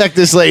do you expect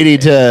this lady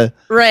to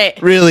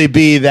really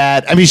be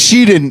that? I mean,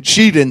 she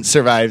didn't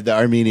survive the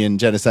Armenian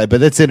genocide,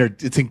 but it's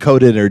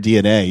encoded in her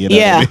DNA. You know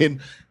what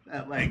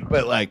I mean?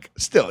 But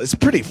still, it's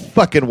pretty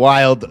fucking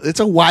wild. It's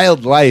a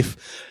wild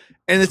life,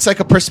 and it's like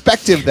a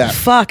perspective that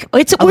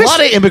a lot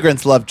of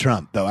immigrants love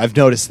Trump, though. I've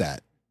noticed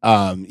that.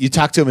 You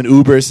talk to them in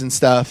Ubers and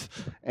stuff,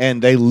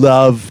 and they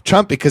love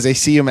Trump because they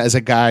see him as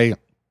a guy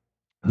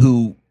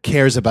who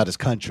cares about his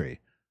country.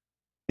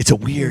 It's a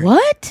weird.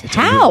 What?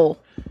 How?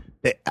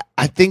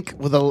 I think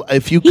he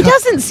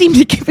doesn't seem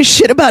to give a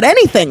shit about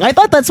anything. I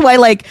thought that's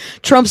why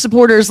Trump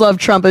supporters love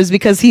Trump is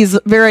because he's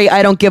very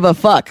I don't give a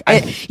fuck.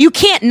 You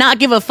can't not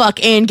give a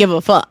fuck and give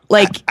a fuck.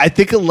 I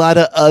think a lot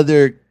of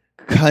other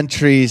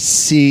countries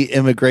see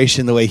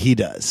immigration the way he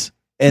does,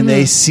 and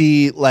they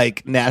see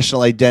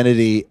national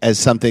identity as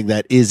something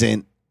that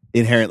isn't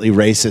inherently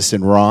racist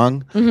and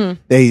wrong.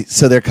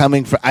 They're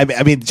coming from.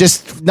 I mean,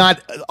 just not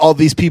all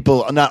these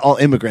people, not all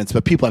immigrants,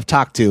 but people I've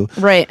talked to,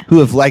 who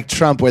have liked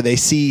Trump, where they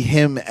see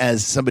him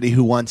as somebody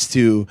who wants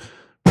to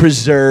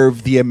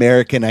preserve the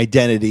American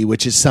identity,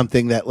 which is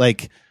something that,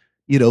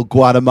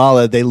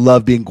 Guatemala, they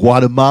love being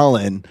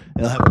Guatemalan.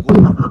 They'll have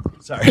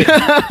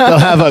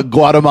a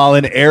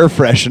Guatemalan air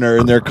freshener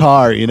in their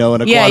car, and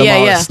a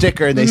Guatemala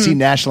sticker, and they see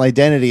national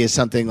identity as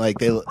something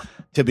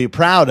to be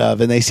proud of,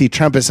 and they see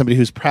Trump as somebody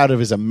who's proud of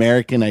his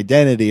American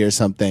identity or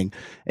something.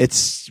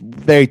 It's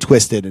very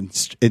twisted, and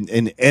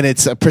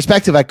it's a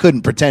perspective I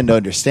couldn't pretend to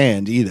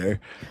understand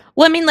either.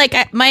 Well, I mean,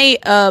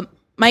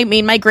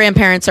 my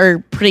grandparents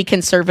are pretty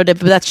conservative,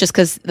 but that's just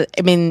because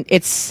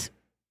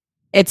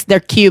they're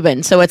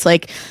Cuban, so it's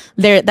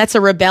that's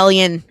a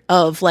rebellion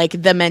of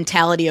the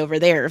mentality over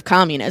there of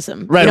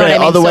communism. Right, you know right. What I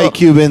mean? All the white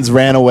Cubans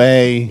ran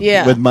away.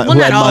 Yeah, with not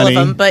all of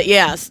them, but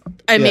yes.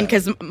 I mean,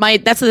 because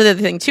that's the other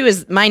thing too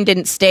is mine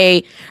didn't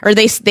stay, or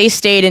they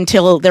stayed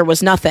until there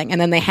was nothing, and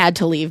then they had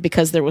to leave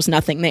because there was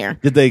nothing there.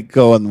 Did they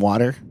go on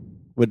water?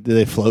 Did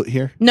they float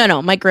here?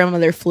 No. My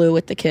grandmother flew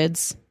with the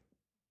kids.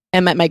 I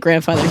met my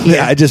grandfather here.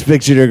 Yeah, I just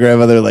pictured your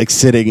grandmother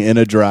sitting in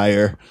a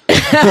dryer,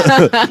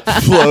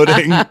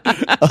 floating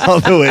all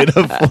the way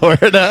to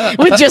Florida.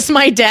 With just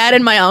my dad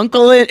and my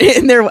uncle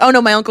in there. Oh no,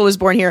 my uncle was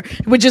born here.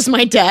 With just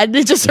my dad.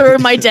 Just her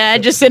and my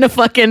dad just in a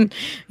fucking,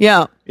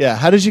 Yeah,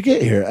 how did you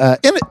get here?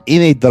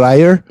 In a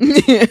dryer?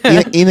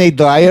 in a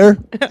dryer?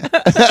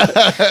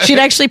 She'd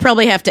actually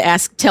probably have to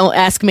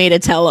ask me to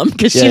tell him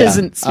because she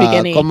doesn't speak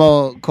any.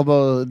 ¿Cómo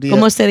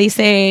se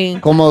dice?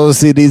 ¿Cómo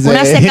se dice?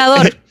 Una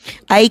secador.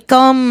 I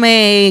come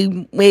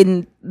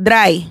in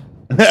dry.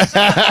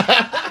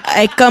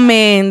 I come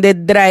in the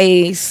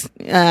dry,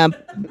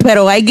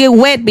 pero I get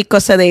wet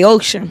because of the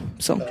ocean.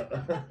 So,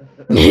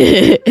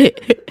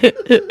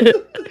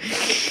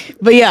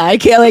 but yeah, I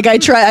can't. I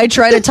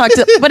try to talk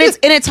to, but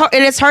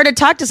it's hard to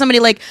talk to somebody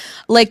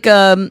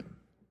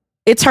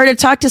it's hard to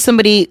talk to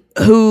somebody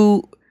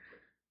who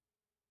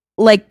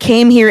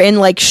came here and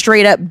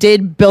straight up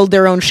did build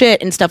their own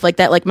shit and stuff like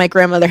that. My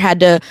grandmother had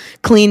to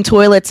clean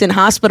toilets in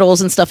hospitals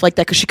and stuff like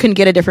that because she couldn't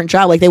get a different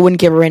job. They wouldn't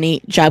give her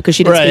any job because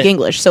she didn't speak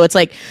English. So it's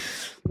I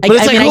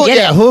get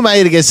it. Who am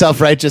I to get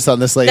self-righteous on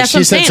this lady? That's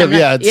she said some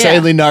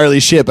insanely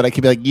gnarly shit, but I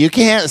can be you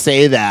can't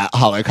say that,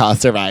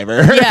 Holocaust survivor.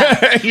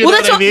 Yeah. Well,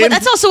 that's what I mean?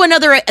 That's also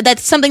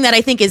that's something that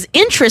I think is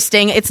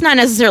interesting. It's not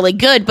necessarily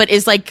good, but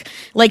is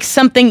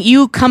something,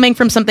 you coming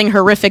from something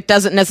horrific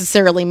doesn't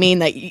necessarily mean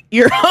that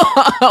you're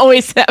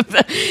always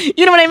have,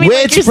 you know what I mean?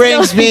 Which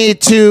brings me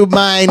to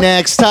my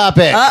next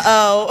topic.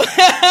 Uh-oh,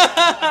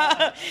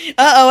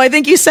 I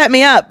think you set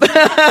me up.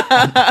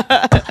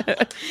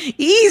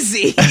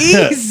 Easy.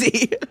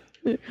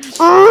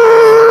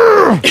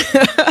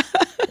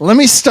 Let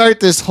me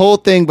start this whole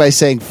thing by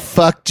saying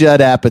fuck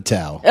Judd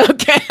Apatow.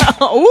 Okay.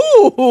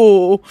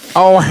 Ooh.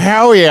 Oh,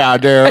 hell yeah,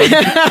 dude.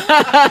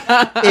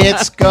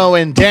 It's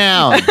going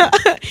down.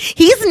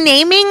 He's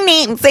naming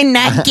names and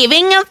not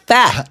giving a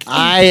fuck.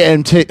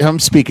 I'm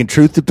speaking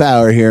truth to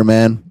power here,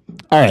 man.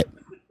 All right.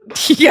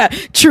 Yeah,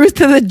 truth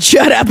to the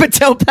Judd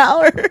Apatow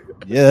power.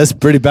 Yeah, that's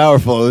pretty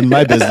powerful in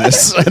my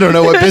business. I don't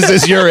know what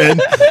business you're in.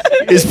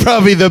 It's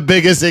probably the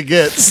biggest it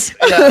gets.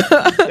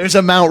 Yeah. There's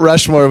a Mount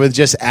Rushmore with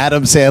just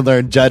Adam Sandler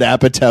and Judd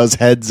Apatow's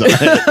heads on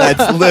it.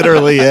 That's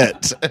literally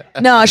it.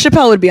 No,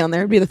 Chappelle would be on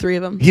there. It'd be the three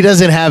of them. He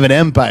doesn't have an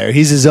empire.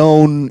 He's his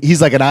own.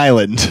 He's like an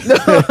island.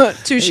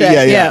 Touche.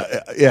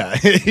 Yeah.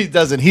 He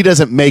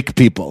doesn't make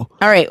people.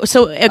 All right.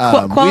 So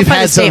qualify we've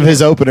had the some of statement.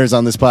 his openers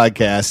on this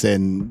podcast,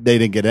 and they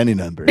didn't get any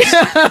numbers.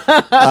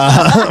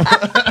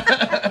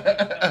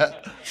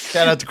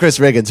 Shout out to Chris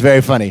Riggins.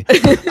 Very funny.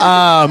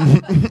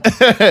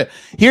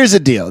 Here's the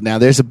deal. Now,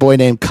 there's a boy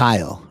named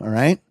Kyle, all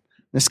right?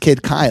 This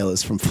kid, Kyle,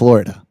 is from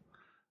Florida.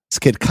 This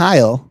kid,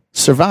 Kyle,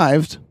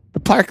 survived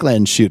the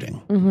Parkland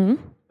shooting. Mm-hmm.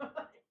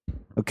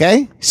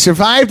 Okay?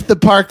 Survived the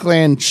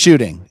Parkland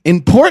shooting.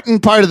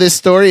 Important part of this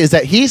story is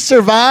that he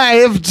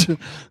survived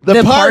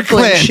the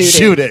Parkland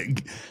shooting.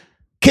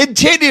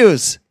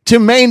 Continues to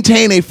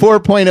maintain a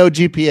 4.0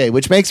 GPA,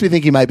 which makes me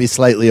think he might be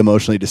slightly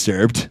emotionally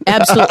disturbed.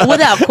 Absolutely,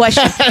 without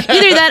question.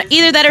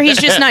 Either that, or he's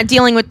just not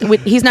dealing with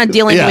he's not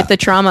dealing with the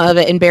trauma of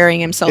it and burying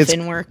himself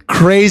in work.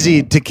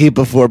 Crazy to keep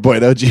a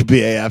 4.0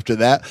 GPA after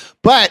that,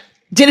 but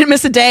didn't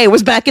miss a day.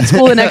 Was back at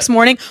school the next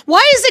morning.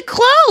 Why is it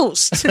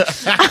closed?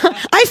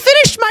 I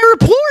finished my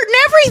report and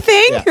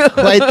everything. Yeah,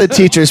 quite the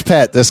teacher's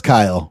pet, this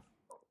Kyle.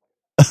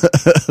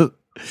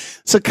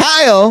 So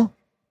Kyle,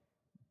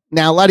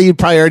 now a lot of you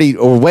probably already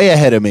are way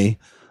ahead of me,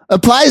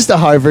 applies to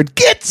Harvard,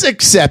 gets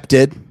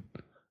accepted,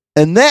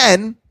 and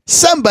then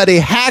somebody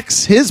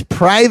hacks his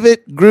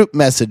private group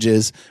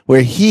messages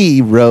where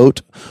he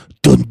wrote,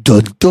 dun,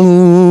 dun,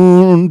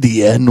 dun,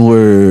 the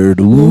N-word.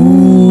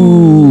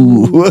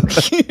 Ooh.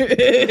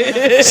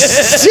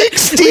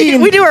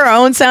 16. We do our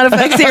own sound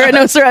effects here.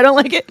 No, sir, I don't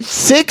like it.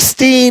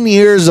 16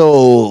 years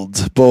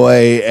old,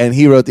 boy, and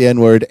he wrote the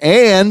N-word.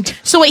 And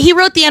so wait, he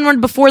wrote the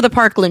N-word before the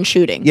Parkland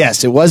shooting.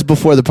 yes, it was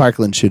before the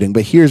Parkland shooting,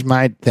 but here's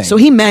my thing. So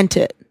he meant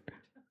it.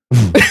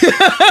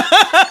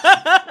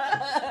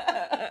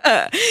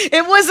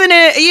 It wasn't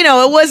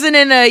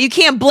in a, you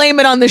can't blame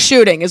it on the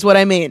shooting is what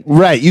I mean.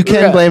 Right. You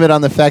can blame it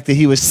on the fact that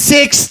he was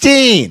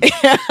 16.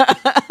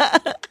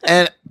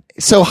 And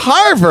so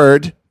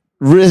Harvard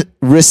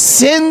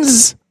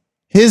rescinds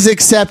his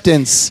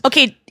acceptance.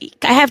 Okay,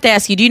 I have to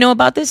ask you, do you know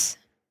about this?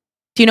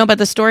 Do you know about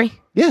this story?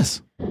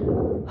 Yes.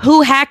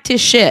 Who hacked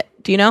his shit?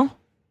 Do you know?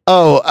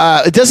 Oh,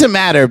 it doesn't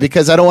matter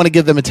because I don't want to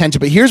give them attention.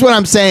 But here's what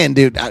I'm saying,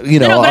 dude.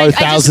 Our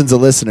thousands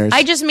of listeners.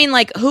 I just mean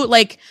like who,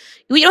 like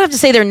we don't have to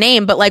say their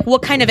name, but like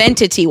what kind of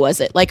entity was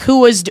it? Like who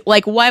was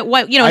like why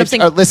you know what I'm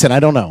saying? Listen, I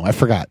don't know. I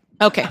forgot.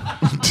 Okay,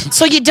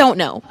 so you don't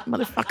know,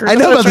 motherfucker. I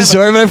know about the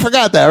story, but I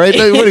forgot that. Right?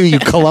 What are you,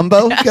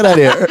 Columbo? Get out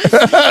of here!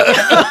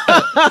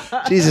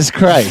 Jesus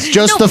Christ!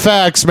 Just the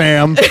facts,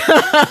 ma'am.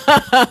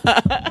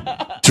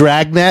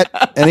 Dragnet.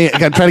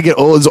 I'm trying to get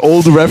as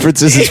old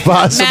references as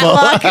possible.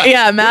 Matlock.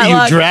 Yeah,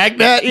 Matlock. You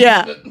Dragnet?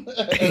 Yeah.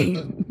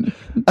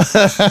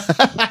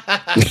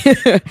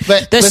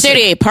 But listen,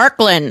 city,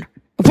 Parkland.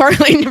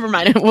 Never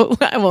mind.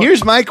 I won't.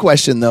 Here's my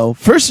question, though.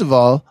 First of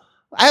all,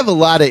 I have a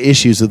lot of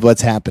issues with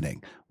what's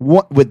happening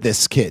with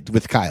this kid,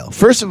 with Kyle.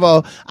 First of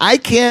all, I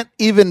can't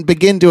even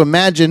begin to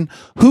imagine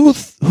who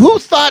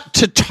thought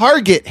to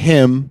target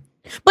him.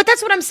 But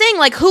that's what I'm saying.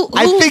 Like who?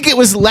 I think it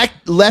was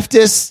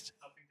leftist.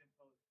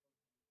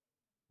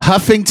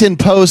 Huffington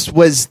Post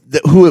was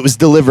who it was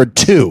delivered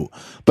to,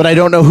 but I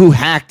don't know who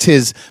hacked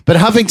his. But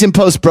Huffington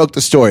Post broke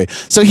the story.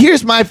 So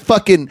here's my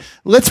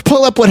let's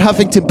pull up what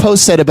Huffington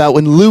Post said about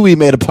when Louis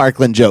made a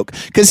Parkland joke.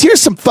 Because here's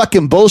some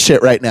fucking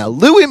bullshit right now.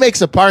 Louis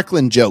makes a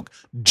Parkland joke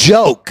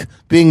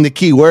being the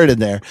key word in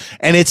there.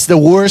 And it's the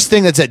worst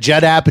thing that's at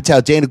Judd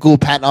Apatow, Dana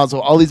Gould, Patton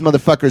Oswalt, all these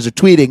motherfuckers are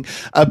tweeting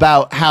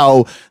about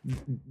how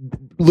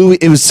Louis,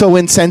 it was so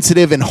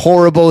insensitive and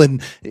horrible,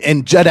 and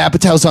Judd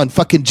Apatow's on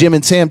fucking Jim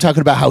and Sam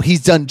talking about how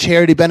he's done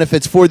charity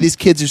benefits for these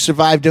kids who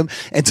survived him,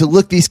 and to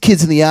look these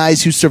kids in the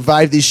eyes who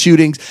survived these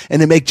shootings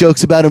and to make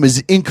jokes about him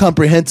is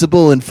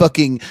incomprehensible and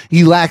fucking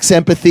he lacks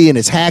empathy and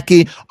is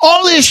hacky.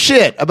 All this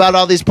shit about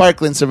all these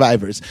Parkland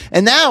survivors.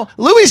 And now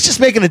Louis is just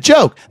making a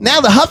joke.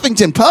 Now the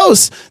Huffington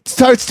Post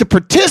starts to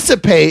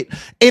participate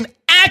in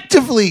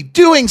actively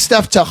doing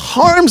stuff to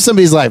harm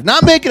somebody's life,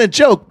 not making a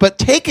joke, but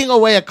taking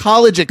away a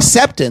college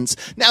acceptance.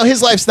 Now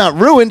his life's not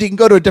ruined. He can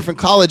go to a different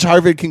college.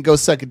 Harvard can go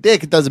suck a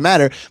dick. It doesn't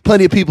matter.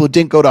 Plenty of people who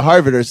didn't go to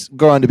Harvard or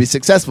go on to be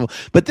successful.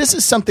 But this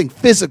is something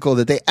physical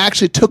that they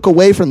actually took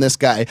away from this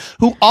guy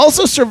who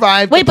also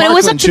survived. Wait, but it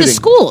was up to the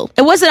school.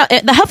 It wasn't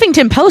the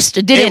Huffington Post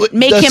didn't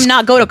make him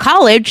not go to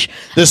college.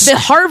 The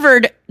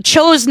Harvard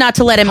chose not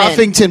to let him in.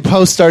 Huffington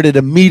Post started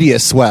a media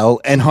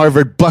swell, and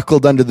Harvard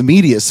buckled under the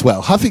media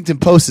swell. Huffington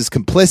Post is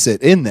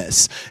complicit in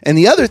this. And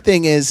the other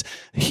thing is,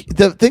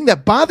 the thing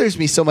that bothers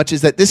me so much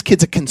is that this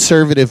kid's a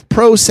conservative,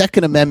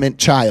 pro-Second Amendment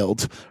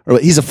child. Or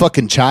he's a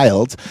fucking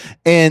child.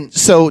 And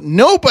so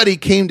nobody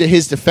came to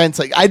his defense.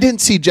 Like, I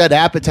didn't see Judd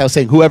Apatow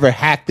saying, whoever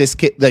hacked this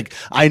kid, like,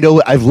 I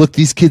know, I've looked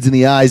these kids in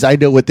the eyes. I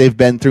know what they've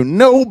been through.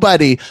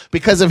 Nobody,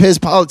 because of his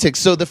politics.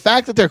 So the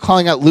fact that they're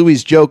calling out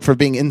Louis' joke for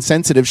being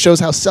insensitive shows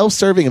how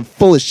self-serving self-serving and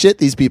full of shit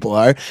these people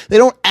are. They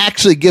don't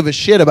actually give a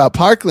shit about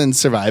Parkland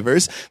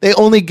survivors. They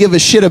only give a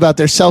shit about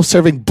their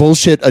self-serving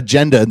bullshit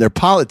agenda and their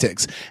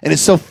politics. And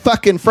it's so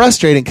fucking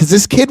frustrating because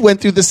this kid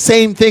went through the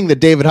same thing that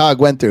David Hogg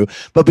went through.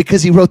 But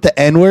because he wrote the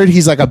N-word,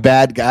 he's like a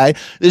bad guy.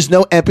 There's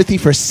no empathy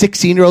for a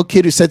 16-year-old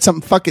kid who said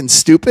something fucking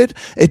stupid.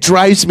 It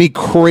drives me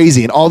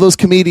crazy. And all those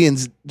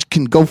comedians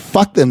can go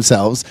fuck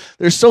themselves.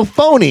 They're so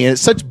phony and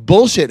it's such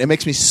bullshit. It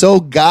makes me so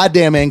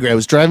goddamn angry. I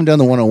was driving down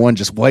the 101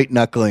 just white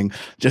knuckling,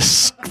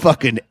 just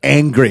fucking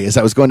angry as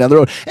I was going down the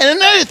road. And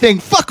another thing,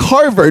 fuck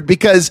Harvard,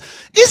 because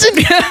isn't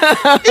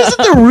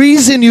the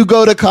reason you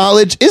go to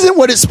college, isn't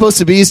what it's supposed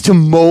to be is to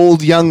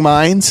mold young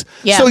minds?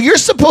 Yeah. So you're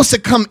supposed to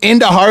come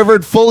into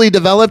Harvard fully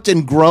developed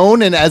and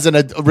grown and as a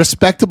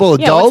respectable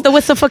adult.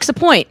 What's the fuck's the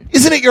point?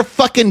 Isn't it your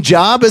fucking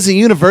job as a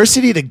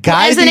university to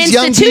guide As an these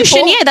young institution,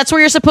 people? yeah, that's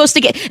where you're supposed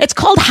to get. It's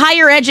called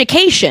higher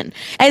education.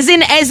 As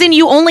in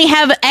you only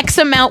have X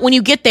amount when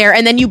you get there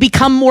and then you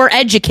become more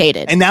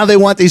educated. And now they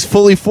want these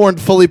fully formed,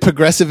 fully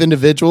progressive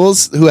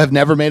individuals who have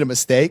never made a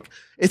mistake.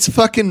 It's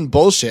fucking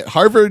bullshit.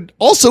 Harvard,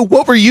 also,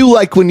 what were you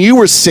like when you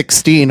were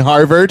 16,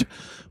 Harvard?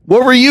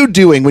 What were you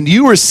doing when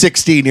you were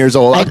 16 years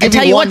old? I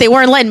tell you what, they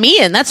weren't letting me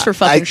in. That's for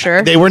fucking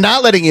sure. They were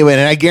not letting you in.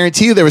 And I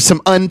guarantee you there was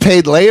some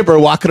unpaid labor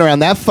walking around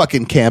that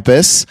fucking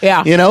campus.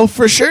 Yeah. You know,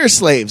 for sure,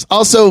 slaves.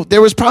 Also,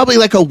 there was probably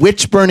like a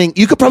witch burning.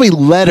 You could probably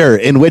letter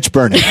in witch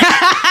burning.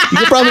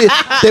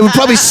 They would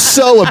probably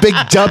sew a big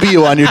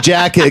W on your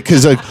jacket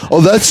because like, oh,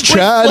 that's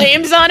Chad. With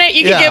flames on it.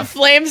 You Yeah. can get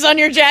flames on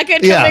your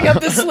jacket Yeah. coming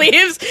up the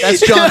sleeves. That's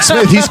John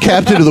Smith. He's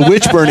captain of the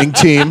witch burning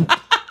team.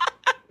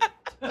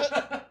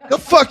 Go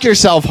fuck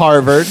yourself,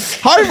 Harvard.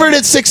 Harvard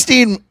at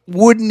 16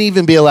 wouldn't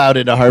even be allowed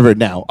into Harvard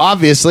now.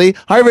 Obviously,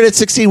 Harvard at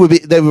 16 would be.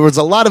 There was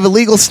a lot of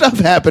illegal stuff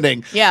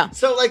happening. Yeah.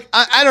 So, like,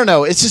 I don't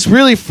know. It's just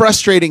really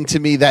frustrating to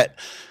me that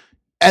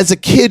as a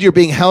kid, you're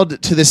being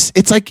held to this.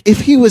 It's like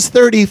if he was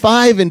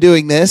 35 and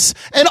doing this.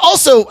 And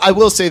also, I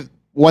will say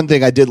one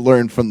thing I did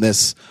learn from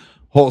this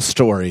whole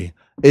story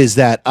is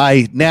that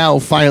I now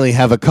finally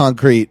have a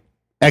concrete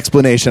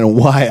explanation of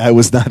why I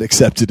was not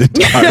accepted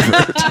into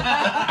Harvard.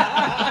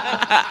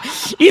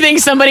 You think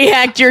somebody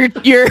hacked your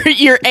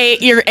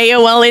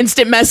AOL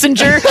Instant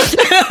Messenger?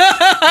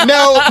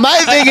 No,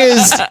 my thing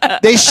is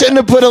they shouldn't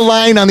have put a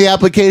line on the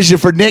application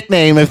for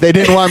nickname if they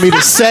didn't want me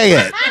to say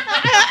it.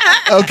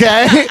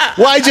 Okay?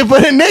 Why'd you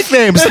put a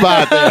nickname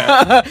spot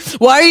there?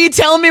 Why are you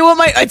telling me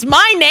it's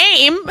my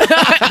name?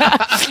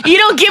 You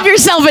don't give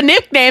yourself a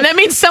nickname. That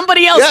means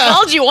somebody else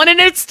called you one and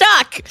it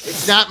stuck.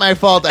 It's not my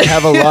fault I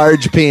have a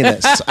large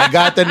penis. I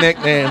got the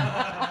nickname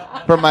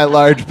from my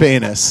large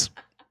penis.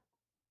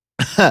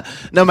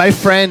 No, my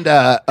friend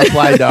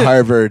applied to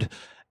Harvard,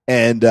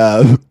 and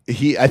I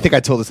think I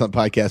told this on the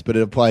podcast, but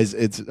it applies.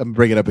 I'm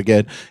bringing it up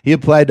again. He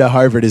applied to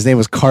Harvard. His name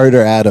was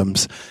Carter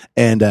Adams,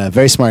 and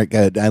very smart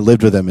guy. I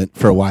lived with him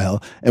for a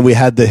while, and we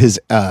had his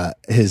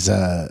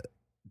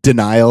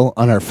denial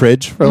on our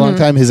fridge for a long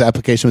time. His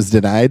application was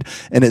denied,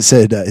 and it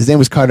said his name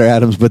was Carter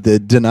Adams, but the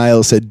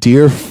denial said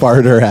 "Dear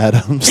Farter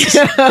Adams."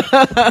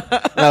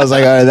 And I was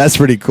like, all right, that's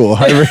pretty cool,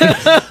 Harvard.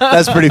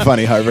 That's pretty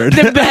funny, Harvard.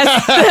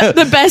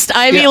 The best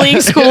Ivy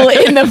League school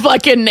in the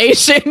fucking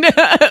nation.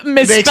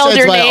 Makes Misspelled sense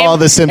your why name. all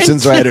the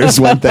Simpsons writers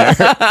went there.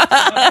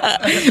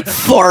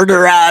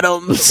 Farter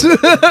Adams.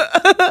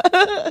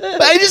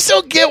 I just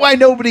don't get why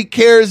nobody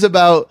cares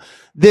about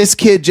this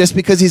kid just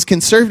because he's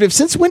conservative.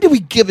 Since when do we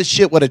give a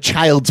shit what a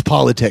child's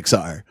politics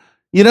are?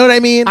 You know what I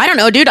mean? I don't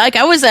know, dude. Like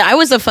I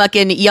was a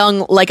fucking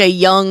young,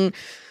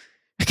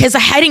 because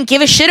I didn't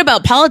give a shit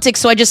about politics,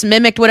 so I just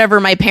mimicked whatever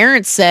my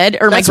parents said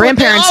or That's my what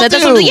they grandparents all said.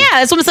 That's do. what,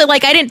 that's what I said.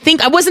 Like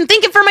I wasn't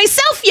thinking for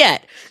myself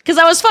yet because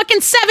I was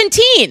fucking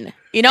 17.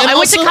 You know, And I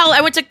went to also- college.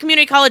 I went to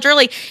community college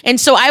early, and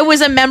so I was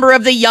a member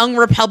of the Young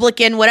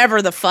Republican,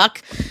 whatever the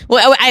fuck.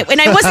 Well, I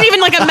wasn't even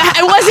like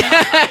I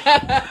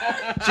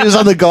wasn't. She was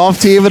on the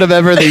golf team and a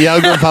member of the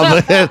Young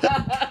Republican.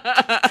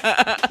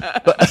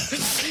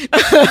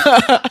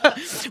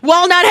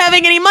 While not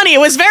having any money, it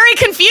was very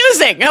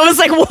confusing. I was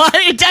like, "What?"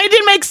 It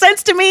didn't make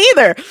sense to me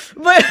either.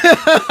 But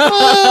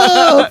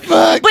Oh,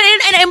 fuck.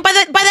 and by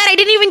that, I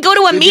didn't even go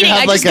to a Did meeting. you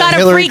have I just like got a a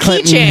Hillary free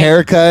Clinton keychain.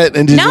 haircut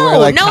and did you wear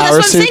like that's power what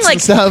I'm saying. suits Like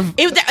and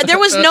stuff? there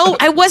was no,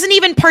 I wasn't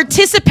even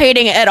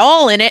participating at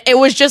all in it. It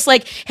was just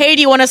like, hey,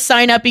 do you want to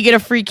sign up? You get a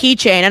free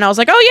keychain, and I was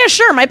like, oh yeah,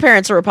 sure. My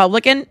parents are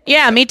Republican.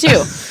 Yeah, me too.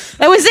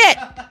 That was it.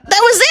 That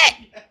was it.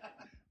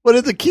 What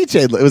is the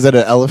keychain? Was it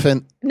an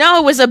elephant? No,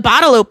 it was a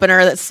bottle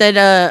opener that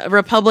said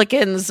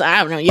Republicans.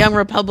 I don't know, Young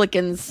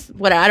Republicans.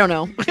 What I don't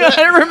know. I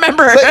don't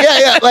remember. But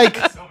yeah, like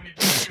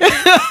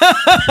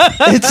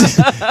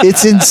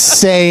it's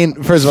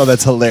insane. First of all,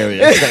 that's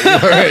hilarious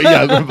that you're a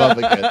Young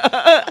Republican.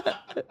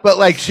 But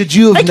like, should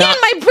you have Again, not?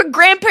 my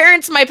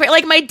grandparents, my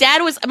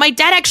dad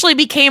actually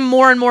became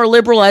more and more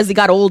liberal as he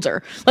got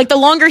older. Like the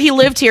longer he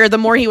lived here, the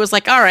more he was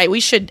like, all right, we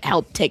should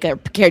help take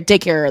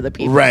care of the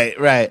people. Right.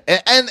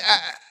 And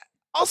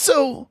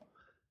also,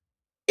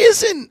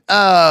 isn't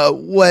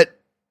what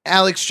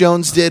Alex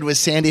Jones did with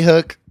Sandy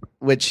Hook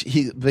which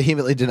he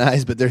vehemently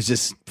denies, but there's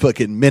just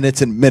fucking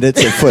minutes and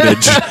minutes of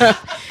footage.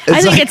 I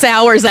think it's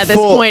hours at this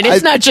point.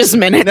 It's not just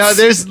minutes. No,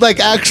 there's like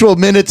actual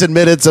minutes and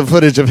minutes of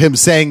footage of him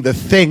saying the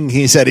thing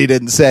he said he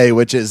didn't say,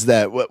 which is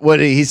that what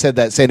he said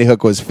that Sandy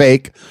Hook was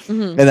fake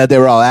and that they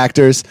were all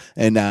actors.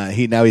 And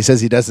he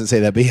says he doesn't say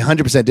that, but he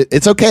 100% did.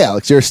 It's okay,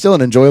 Alex. You're still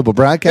an enjoyable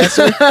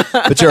broadcaster,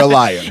 but you're a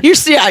liar. You're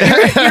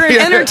an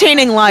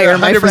entertaining liar,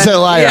 my 100% friend.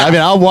 liar. Yeah. I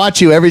mean, I'll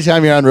watch you every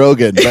time you're on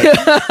Rogan,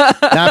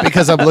 but not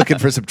because I'm looking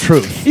for some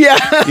truth. Yeah.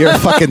 You're a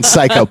fucking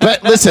psycho.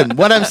 But listen,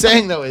 what I'm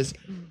saying though is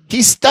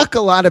he stuck a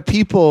lot of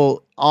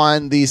people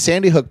on the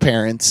Sandy Hook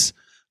parents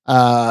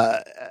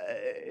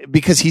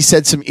because he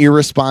said some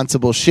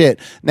irresponsible shit.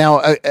 Now,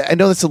 I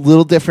know that's a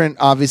little different.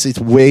 Obviously, it's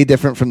way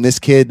different from this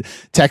kid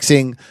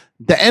texting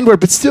the N-word,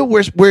 but still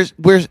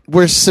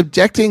we're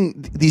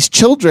subjecting these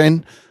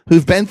children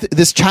who've been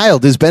this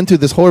child who's been through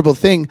this horrible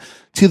thing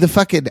to the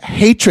fucking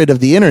hatred of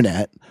the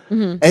internet.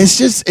 And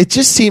it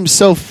just seems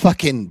so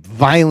fucking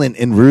violent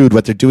and rude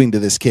what they're doing to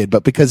this kid.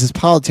 But because his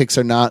politics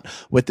are not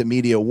what the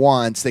media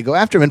wants, they go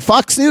after him. And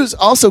Fox News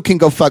also can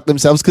go fuck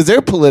themselves because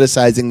they're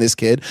politicizing this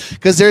kid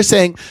because they're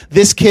saying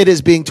this kid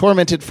is being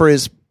tormented for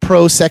his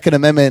pro Second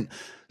Amendment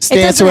stance.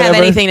 It doesn't or whatever.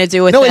 have anything to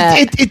do with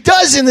that. It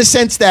does in the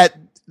sense that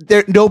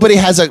nobody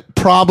has a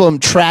problem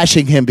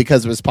trashing him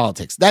because of his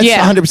politics. That's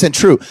 100%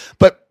 true.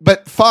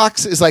 But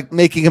Fox is like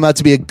making him out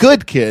to be a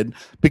good kid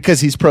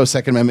because he's pro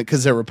Second Amendment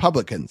because they're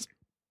Republicans.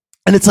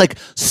 And it's like,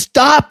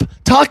 stop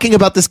talking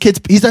about this kid.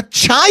 He's a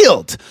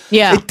child.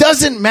 Yeah. It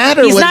doesn't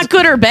matter. He's not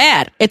good or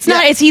bad.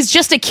 He's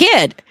just a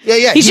kid.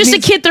 Yeah. He's just a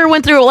kid that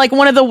went through like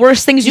one of the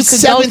worst things you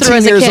could go through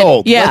as a kid. 17 years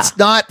old. Yeah. Let's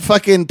not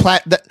fucking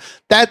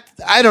that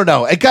I don't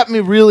know. It got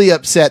me really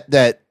upset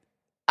that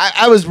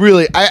I was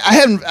really I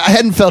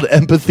hadn't felt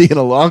empathy in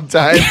a long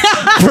time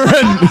for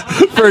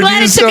I'm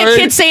glad it took a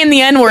kid saying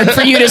the N-word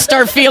for you to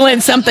start feeling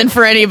something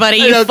for anybody.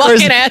 You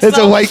fucking asshole. It's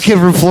a white kid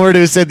from Florida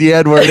who said the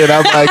N-word, and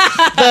I'm like,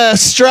 the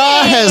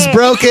straw has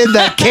broken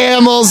the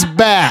camel's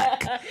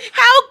back.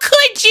 How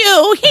could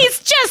you? He's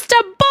just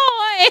a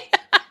boy.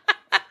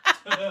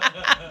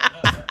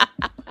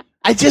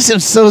 I just am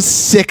so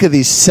sick of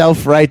these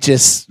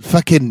self-righteous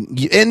fucking...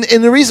 And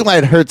the reason why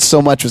it hurts so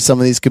much with some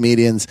of these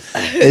comedians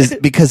is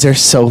because they're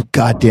so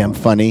goddamn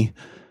funny.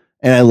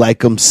 And I like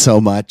them so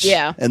much.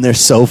 Yeah. And they're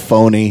so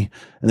phony.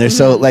 And they're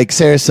so... Like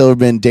Sarah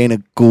Silverman, Dana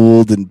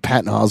Gould, and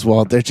Patton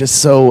Oswalt, they're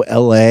just so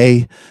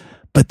LA.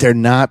 But they're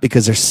not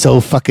because they're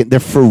so fucking... They're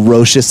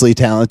ferociously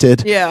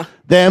talented. Yeah.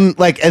 Them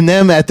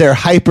at their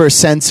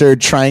hyper-censored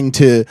trying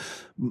to...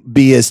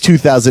 be as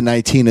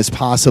 2019 as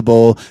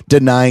possible,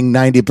 denying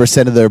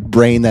 90% of their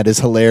brain that is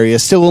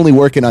hilarious, still only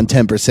working on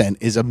 10%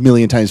 is a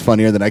million times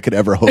funnier than I could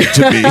ever hope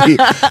to be.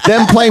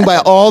 Them playing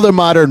by all the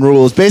modern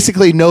rules.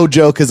 Basically, no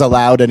joke is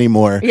allowed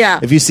anymore. Yeah.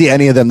 If you see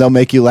any of them, they'll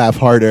make you laugh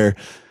harder.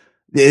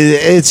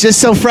 It's just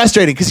so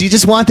frustrating because you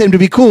just want them to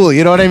be cool.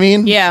 You know what I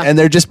mean? Yeah. And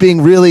they're just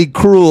being really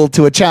cruel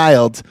to a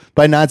child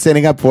by not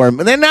standing up for him.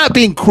 And they're not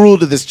being cruel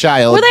to this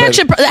child. Well,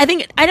 I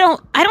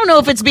don't know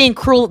if it's being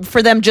cruel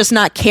for them just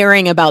not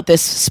caring about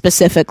this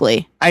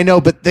specifically. I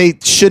know, but they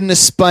shouldn't have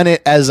spun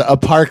it as a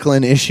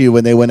Parkland issue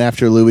when they went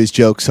after Louis'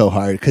 joke so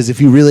hard. Because if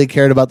you really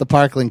cared about the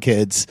Parkland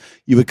kids,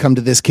 you would come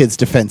to this kid's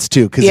defense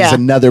too. Because he's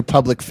another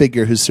public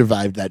figure who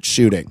survived that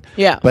shooting.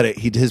 Yeah, but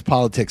his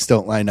politics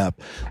don't line up.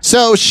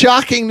 So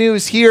shocking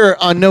news here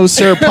on No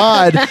Sir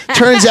Pod.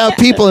 Turns out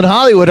people in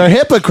Hollywood are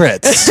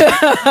hypocrites.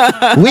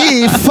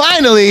 We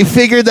finally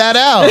figured that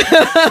out.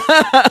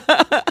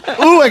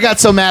 Ooh, I got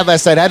so mad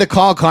last night. I had to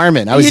call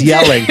Carmen. I was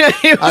yelling.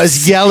 I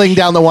was yelling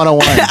down the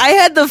 101. I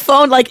had the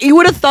phone. Like, you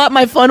would have thought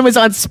my phone was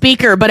on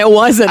speaker, but it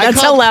wasn't.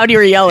 That's how loud you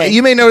were yelling.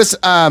 You may notice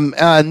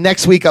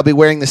next week I'll be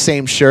wearing the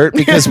same shirt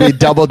because we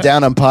doubled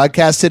down on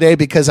podcast today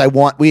because I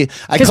called Brian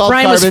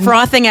Carmen. Was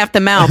frothing at the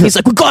mouth. He's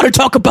like, we gotta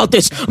talk about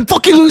this. I'm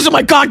fucking losing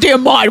my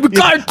goddamn mind.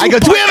 I go,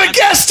 do we have a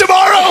guest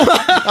tomorrow?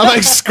 I'm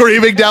like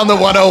screaming down the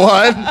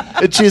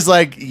 101. And she's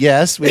like,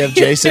 yes, we have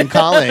Jason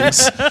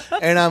Collins.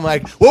 And I'm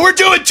like, well, we're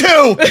doing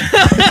two.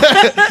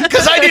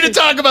 Because I need to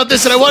talk about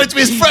this and I want it to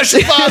be as fresh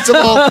as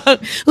possible.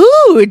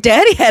 Ooh,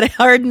 Daddy had a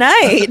hard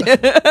night.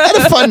 I had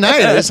a fun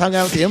night. I just hung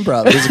out with the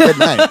Improv. It was a good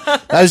night.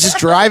 I was just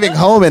driving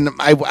home and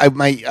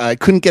I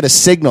couldn't get a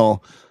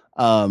signal.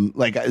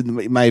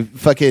 My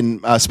fucking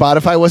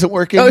Spotify wasn't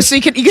working. Oh, so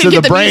you could get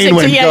the brain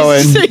music went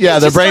going. Yeah,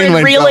 the brain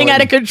went reeling going.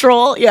 out of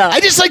control. Yeah,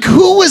 I just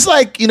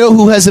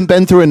who hasn't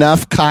been through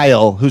enough?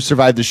 Kyle, who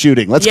survived the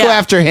shooting. Let's go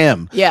after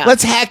him. Yeah,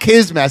 let's hack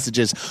his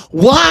messages.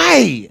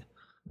 Why?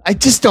 I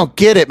just don't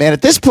get it, man.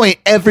 At this point,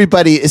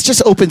 everybody it's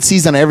just open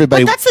season on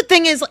everybody. But that's the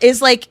thing is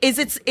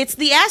it's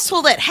the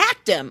asshole that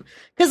hacked him.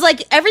 Because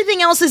like everything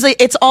else is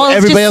it's all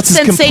everybody just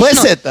else is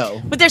complicit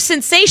though. But they're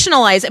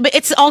sensationalized. But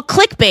it's all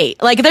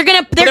clickbait. Like they're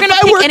gonna pick anything.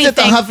 If I worked at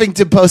the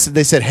Huffington Post and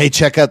they said, "Hey,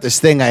 check out this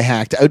thing I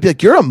hacked," I would be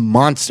like, "You're a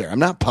monster. I'm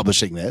not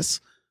publishing this.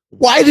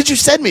 Why did you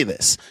send me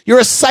this? You're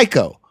a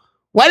psycho.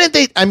 Why did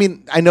they? I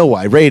mean, I know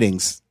why.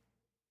 Ratings.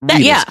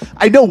 Yeah,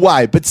 I know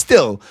why, but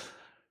still."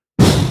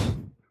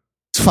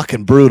 It's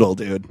fucking brutal,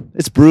 dude.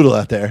 It's brutal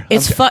out there.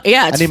 It's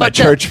I need my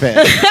church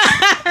fan.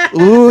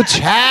 Ooh,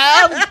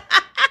 child.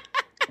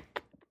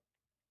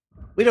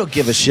 We don't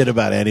give a shit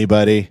about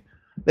anybody.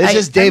 It's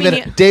just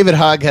David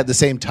Hogg had the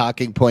same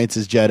talking points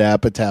as Judd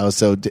Apatow,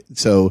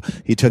 so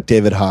he took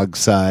David Hogg's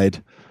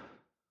side.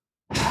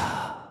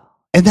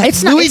 And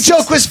that Louis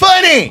joke was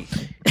funny.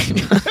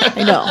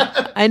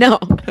 I know.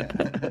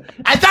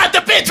 I thought the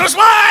bitch was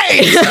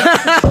white.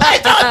 I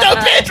thought the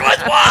bitch was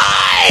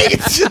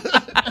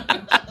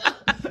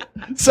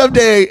white.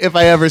 Someday, if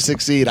I ever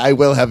succeed, I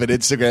will have an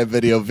Instagram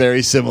video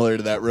very similar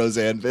to that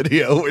Roseanne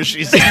video where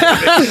she's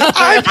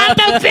I thought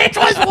the bitch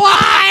was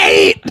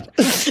white.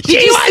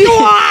 She was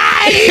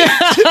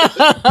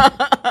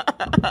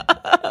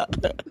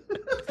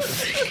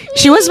white.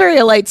 She was very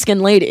a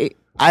light-skinned lady.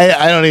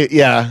 I don't even,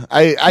 yeah.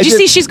 Did you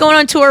see she's going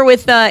on tour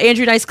with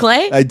Andrew Dice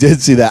Clay? I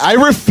did see that. I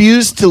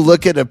refused to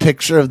look at a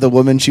picture of the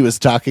woman she was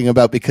talking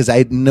about because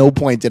at no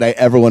point did I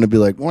ever want to be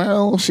like,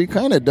 well, she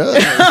kind of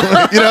does.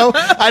 You know,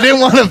 I didn't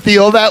want to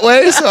feel that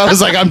way. So I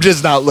was like, I'm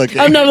just not looking.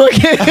 I'm not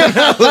looking.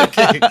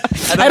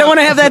 I don't want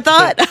to have that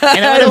thought.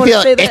 And I don't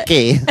feel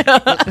icky.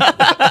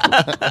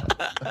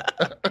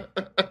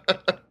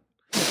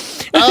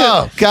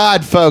 Oh,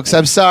 God, folks.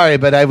 I'm sorry,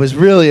 but I was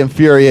really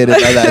infuriated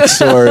by that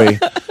story.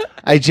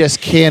 I just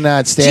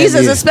cannot stand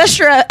Jesus, you.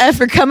 especially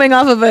after coming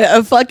off of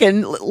a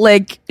fucking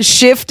like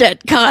shift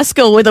at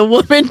Costco with a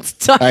woman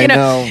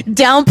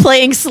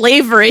downplaying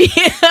slavery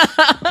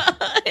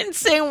and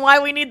saying why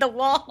we need the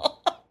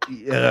wall.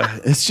 Yeah,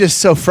 it's just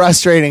so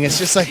frustrating. It's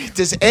just like,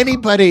 does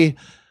anybody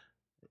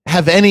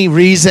have any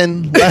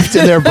reason left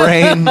in their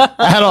brain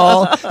at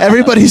all?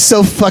 Everybody's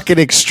so fucking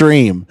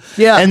extreme.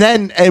 Yeah. And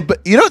then, but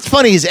you know what's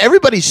funny is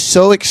everybody's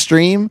so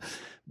extreme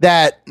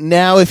that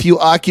now if you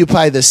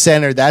occupy the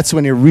center, that's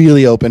when you're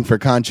really open for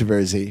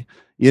controversy.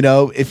 You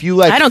know, if you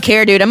like, I don't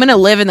care, dude. I'm gonna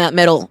live in that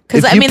middle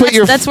because I mean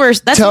that's where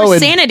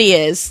sanity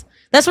is.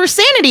 That's where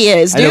sanity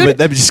is, dude. I know, but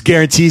that just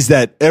guarantees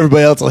that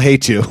everybody else will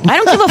hate you. I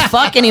don't give a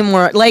fuck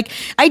anymore. Like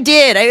I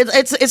did.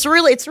 It's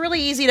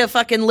really easy to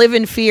fucking live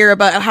in fear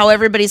about how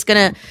everybody's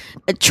gonna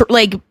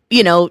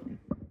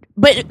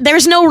but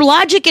there's no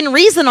logic and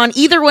reason on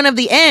either one of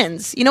the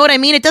ends. You know what I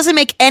mean? It doesn't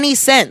make any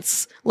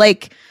sense.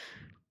 Like.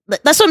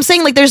 That's what I'm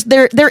saying. Like,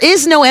 there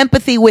is no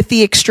empathy with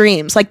the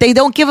extremes. Like, they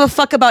don't give a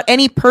fuck about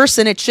any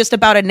person. It's just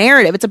about a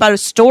narrative. It's about a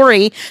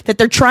story that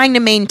they're trying to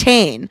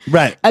maintain.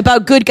 Right.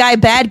 About good guy,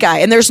 bad guy.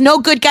 And there's no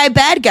good guy,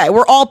 bad guy.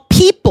 We're all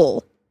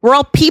people. We're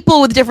all people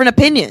with different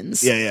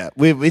opinions. Yeah.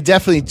 We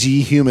definitely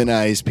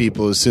dehumanize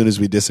people as soon as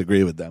we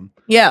disagree with them.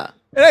 Yeah.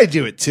 And I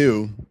do it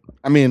too.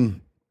 I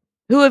mean,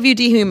 who have you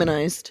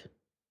dehumanized?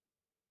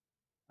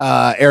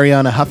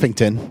 Ariana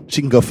Huffington. She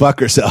can go fuck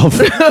herself.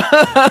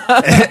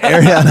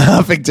 Ariana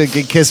Huffington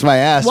can kiss my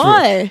ass.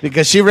 Why?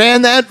 Because she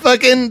ran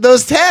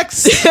those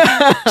texts.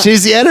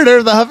 She's the editor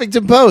of the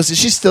Huffington Post. Is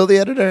she still the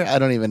editor? I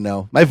don't even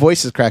know. My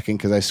voice is cracking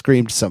because I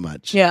screamed so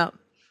much. Yeah.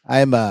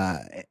 I'm a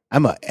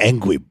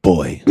angry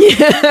boy.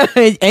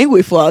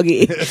 Angry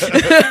Floggy.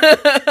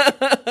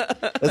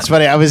 That's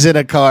funny. I was in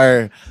a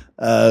car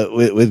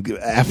with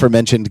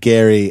aforementioned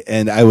Gary,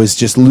 and I was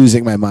just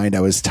losing my mind.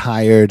 I was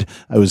tired.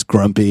 I was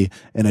grumpy,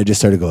 and I just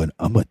started going,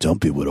 I'm a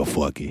dumpy little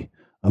fucky.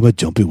 I'm a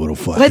jumpy little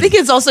fucky. Well, I think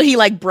it's also he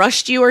like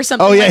brushed you or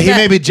something. Oh yeah, like he that.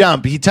 made me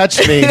jump. He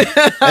touched me,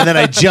 and then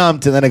I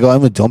jumped, and then I go,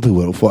 I'm a dumpy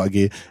little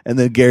fucky. And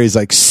then Gary's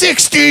like,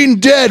 16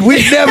 dead.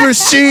 We've never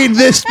seen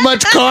this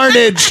much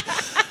carnage.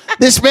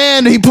 This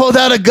man, he pulled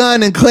out a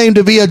gun and claimed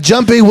to be a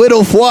jumpy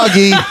little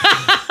floggy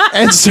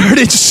and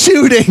started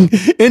shooting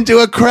into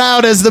a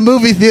crowd as the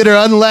movie theater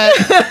unlet.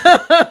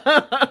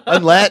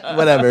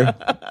 Whatever.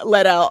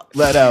 Let out.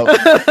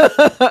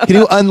 Can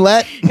you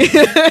unlet?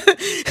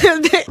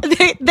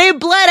 they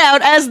bled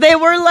out as they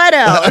were let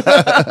out.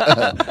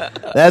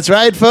 That's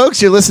right,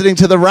 folks. You're listening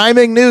to the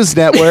Rhyming News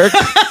Network.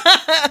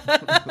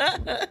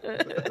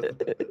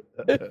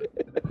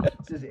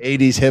 This is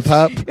 80s hip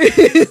hop.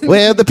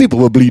 Where the people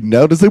were bleeding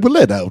out as they were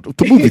let out of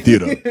the movie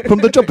theater from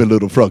the jumpy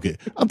little froggy.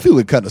 I'm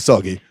feeling kind of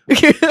soggy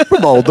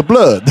from all the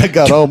blood that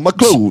got on my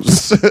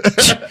clothes.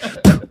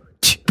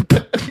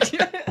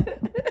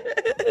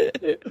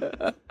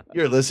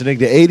 You're listening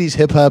to 80s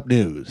hip hop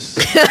news.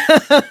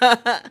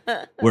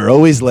 We're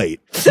always late.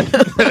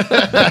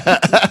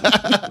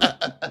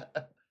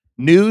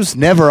 News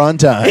never on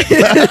time.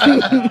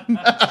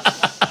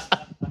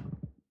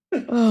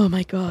 Oh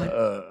my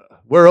God.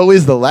 We're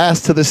always the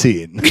last to the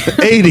scene.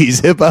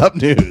 80s hip hop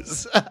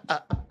news.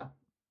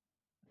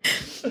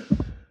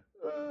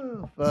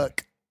 Oh,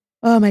 fuck.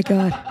 Oh my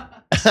God.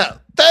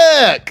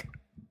 Fuck.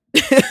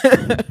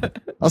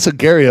 Also,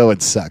 Gary Owen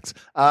sucks.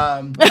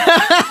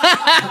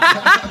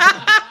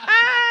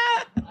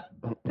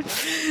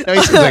 No,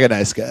 he seems like a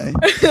nice guy.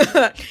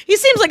 He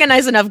seems like a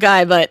nice enough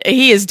guy, but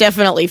he is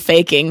definitely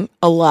faking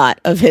a lot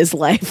of his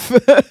life.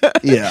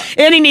 Yeah.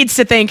 And he needs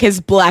to thank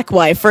his black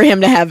wife for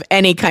him to have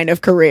any kind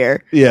of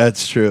career. Yeah,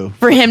 it's true.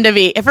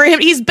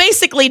 He's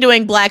basically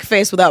doing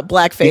blackface without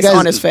blackface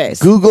on his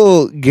face.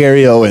 Google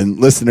Gary Owen,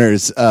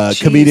 listeners,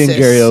 comedian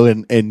Gary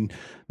Owen, and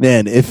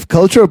man, if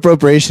cultural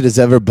appropriation has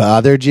ever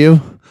bothered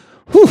you,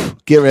 Whew,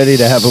 get ready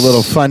to have a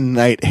little fun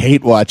night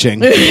hate watching.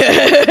 Pop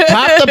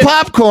the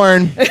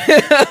popcorn.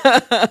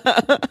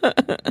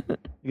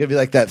 You're gonna be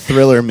like that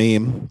Thriller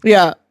meme.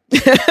 Yeah.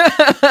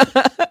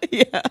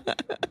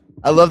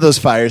 I love those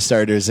fire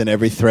starters in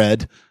every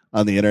thread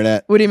on the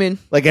internet. What do you mean?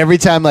 Like every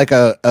time like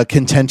a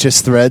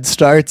contentious thread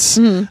starts,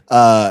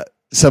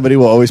 somebody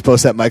will always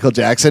post that Michael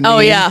Jackson Oh,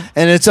 meme, yeah.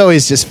 and it's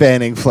always just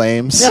fanning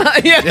flames.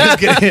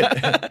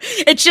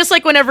 It's just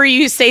like whenever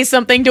you say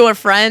something to a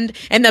friend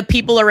and the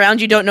people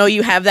around you don't know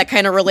you have that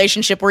kind of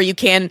relationship where you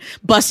can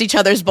bust each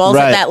other's balls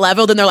Right. at that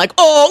level, then they're like,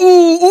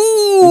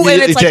 oh, ooh, and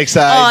You it's like, take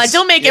sides.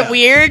 don't make Yeah. it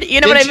weird. You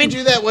know what I mean? Didn't you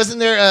do that? Wasn't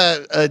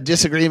there a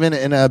disagreement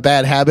in a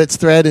bad habits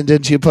thread, and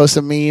didn't you post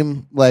a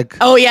meme like?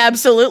 Oh yeah,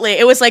 absolutely.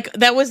 It was like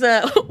that was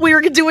we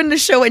were doing the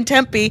show in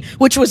Tempe,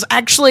 which was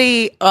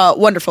actually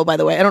wonderful. By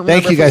the way, I don't.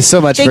 Thank remember you guys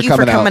so much Thank for you for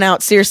coming coming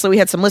out. Seriously, we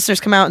had some listeners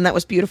come out, and that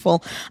was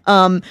beautiful.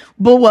 But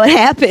what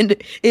happened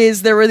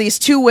is there were these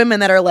two women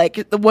that are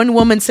like, the one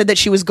woman said that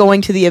she was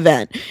going to the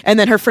event, and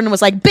then her friend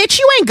was like, "Bitch,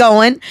 you ain't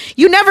going.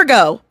 You never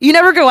go. You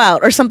never go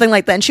out," or something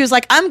like that. And she was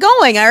like, "I'm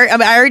going. I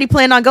already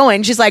planned on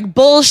going." She's like,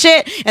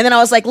 "Bullshit." And then I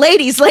was like,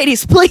 ladies,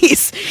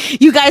 please,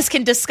 you guys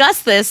can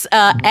discuss this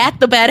at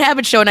the Bad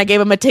Habit Show, and I gave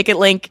them a ticket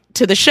link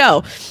to the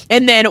show.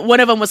 And then one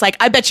of them was like,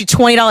 "I bet you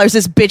 $20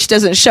 this bitch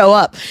doesn't show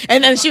up."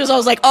 And then I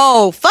was like,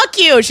 "Oh, fuck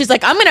you." She's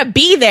like, "I'm gonna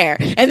be there."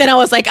 And then I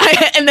was like,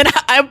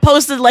 I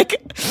posted like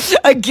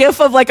a gif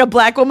of like a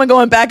black woman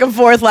going back and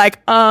forth like,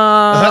 and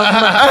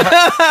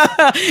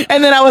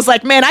then I was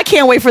like, man, I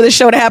can't wait for this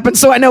show to happen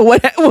so I know who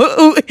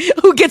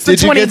gets the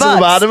Did you $20. get to the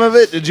bottom of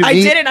it? Did you? I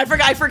meet? didn't. I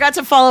forgot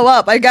to follow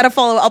up. I got to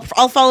follow up.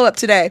 I'll follow up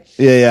today.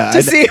 Yeah.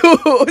 To see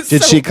who.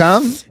 Did she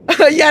come?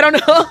 Yeah, I don't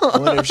know. I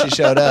wonder if she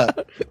showed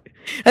up.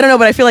 I don't know,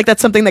 but I feel like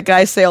that's something that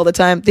guys say all the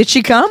time. Did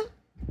she come?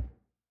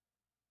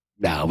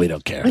 No, we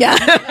don't care. Yeah.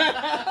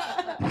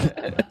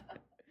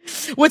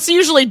 What's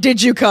usually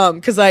did you come?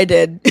 Because I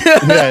did.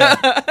 Yeah.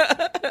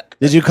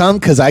 Did you come?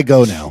 Because I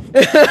go now.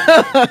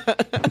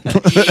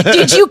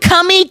 Did you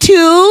cummy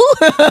too?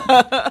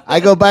 I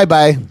go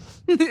bye.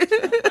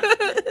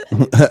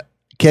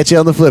 Catch you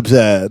on the flip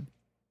side.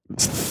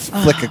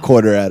 Flick a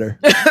quarter at her.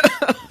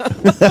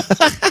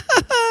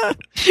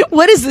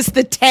 What is this?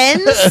 The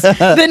 10s?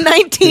 The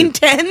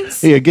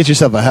 1910s? Here, get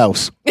yourself a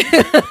house.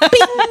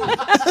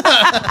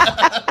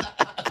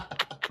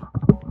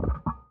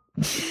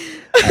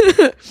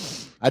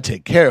 I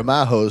take care of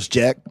my hoes,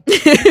 Jack.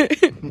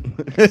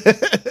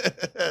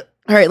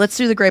 All right, let's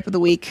do the grape of the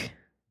week.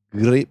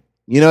 You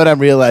know what I'm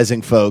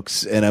realizing,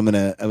 folks, and I'm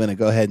gonna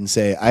go ahead and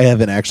say I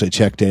haven't actually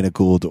checked Dana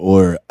Gould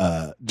or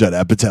Judd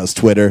Apatow's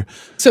Twitter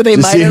So they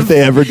to might see have. if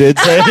they ever did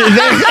say anything.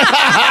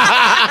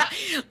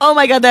 Oh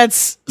my God,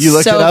 that's You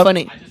looked so it up?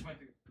 funny.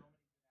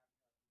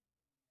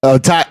 Oh,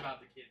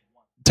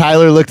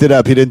 Tyler looked it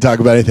up. He didn't talk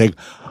about anything.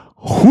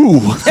 Whew.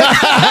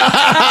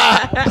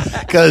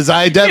 Because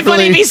I It'd be funny if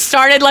definitely. he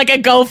started like a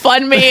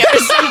GoFundMe or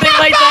something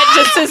like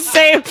that just to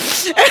say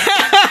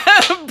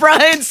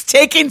Brian's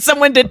taking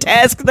someone to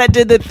task that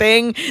did the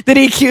thing that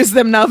he accused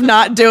them of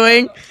not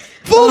doing.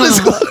 Full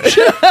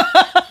disclosure.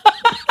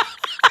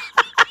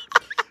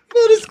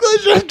 Full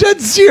disclosure, I've done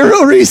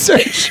zero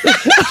research on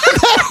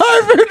that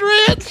Harvard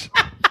rant.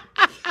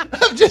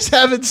 I'm just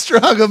having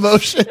strong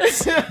emotions.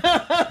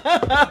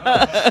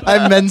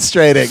 I'm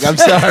menstruating. I'm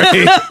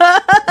sorry.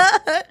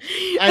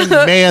 I'm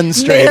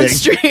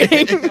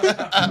manstrating.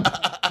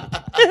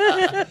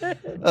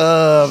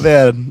 Oh,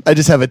 man. I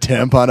just have a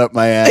tampon up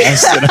my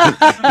ass and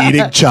I'm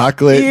eating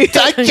chocolate.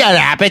 Shut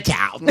up,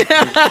 Apatow.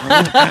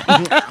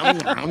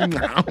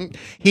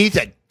 He's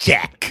a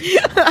jack.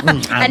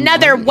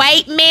 Another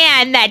white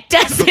man that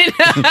doesn't.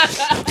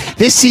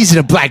 This season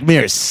of Black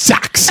Mirror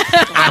sucks.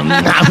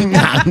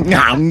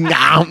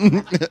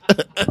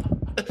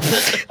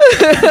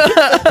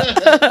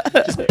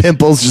 Just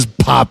pimples just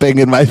popping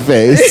in my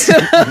face.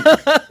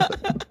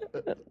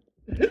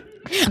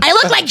 I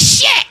look like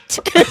shit.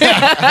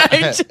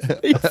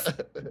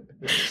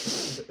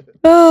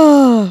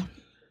 Oh.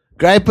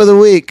 Gripe of the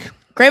week.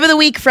 Grape of the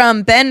week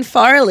from Ben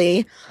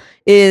Farley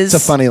is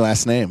It's a funny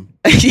last name.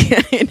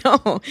 Yeah, I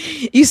know.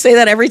 You say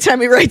that every time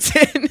he writes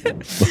in.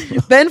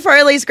 Ben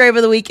Farley's Grape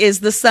of the week is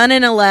the sun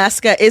in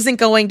Alaska isn't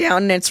going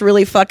down and it's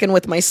really fucking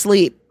with my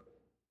sleep.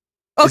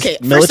 Okay.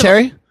 first of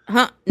Military? all-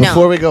 Huh? No.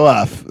 Before we go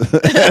off.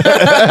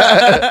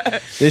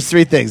 There's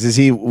three things. Does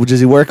he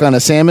work on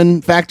a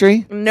salmon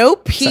factory?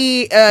 Nope.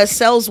 He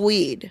sells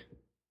weed.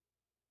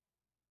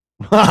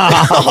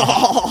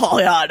 Oh,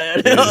 yeah,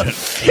 dude.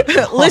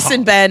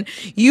 Listen, Ben,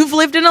 you've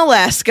lived in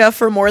Alaska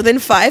for more than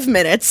 5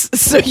 minutes,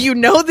 so you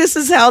know this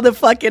is how the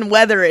fucking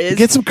weather is.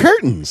 Get some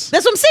curtains.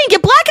 That's what I'm saying.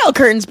 Get blackout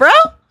curtains, bro.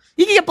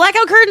 You can get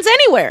blackout curtains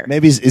anywhere.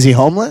 Maybe is he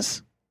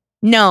homeless?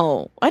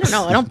 No, I don't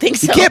know. I don't think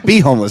so. You can't be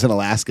homeless in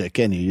Alaska,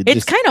 can you?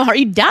 It's kind of hard.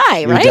 You die,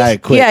 you right? die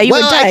quick. Yeah, you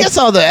well, would die. I guess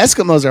all the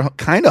Eskimos are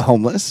kind of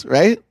homeless,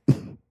 right?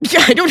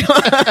 Yeah, I don't know.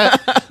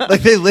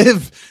 Like they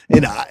live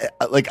in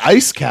like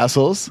ice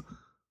castles.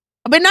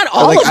 But not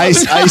all like of them.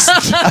 ice.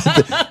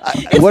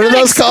 What are not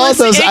those called?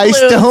 Those exclusive ice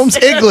domes,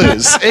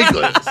 igloos.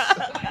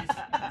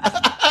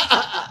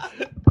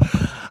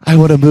 I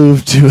want to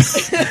move to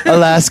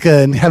Alaska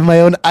and have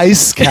my own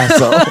ice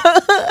castle.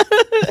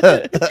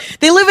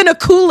 They live in a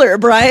cooler,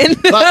 Brian.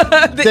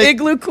 The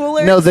igloo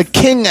cooler. No, the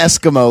king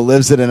Eskimo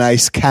lives in an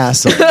ice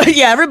castle.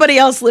 Yeah, everybody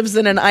else lives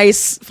in an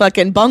ice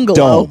fucking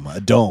bungalow. A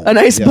dome. An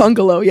ice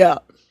bungalow, yeah.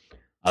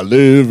 I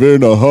live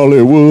in a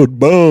Hollywood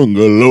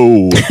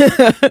bungalow.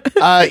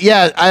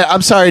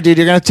 I'm sorry, dude.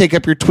 You're going to take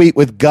up your tweet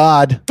with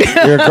God.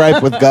 Your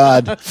gripe with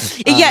God.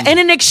 Yeah, and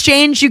in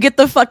exchange, you get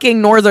the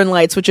fucking Northern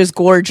Lights, which is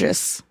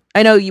gorgeous.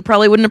 I know you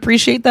probably wouldn't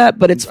appreciate that,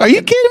 but it's Are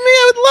you kidding me?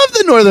 I would love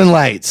the Northern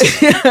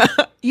Lights.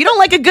 You don't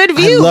like a good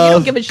view. I love you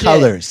don't give a shit.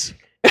 colors.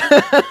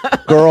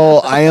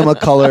 Girl, I am a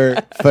color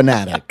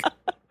fanatic.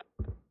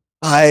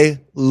 I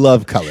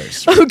love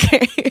colars.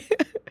 Okay.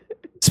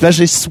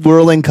 Especially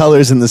swirling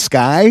colors in the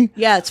sky.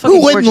 Yeah, it's fucking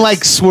Who wouldn't gorgeous.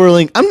 like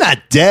swirling? I'm not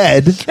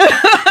dead.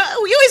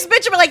 You always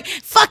bitch about like,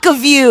 fuck a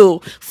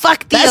view. Fuck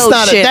the That's ocean.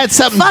 not a- that's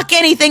something- Fuck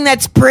anything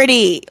that's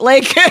pretty.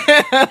 Like,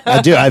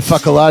 I do. I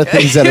fuck a lot of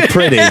things that are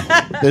pretty.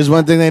 There's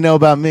one thing they know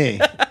about me.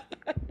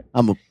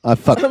 I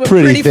fuck I'm a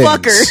pretty things.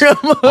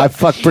 fucker. I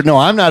fuck. No,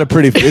 I'm not a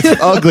pretty.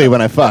 It's ugly when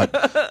I fuck,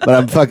 but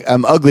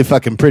I'm ugly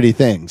fucking pretty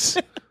things.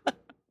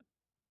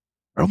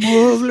 I'm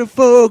ugly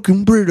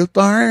fucking pretty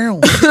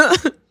thing.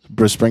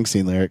 Bruce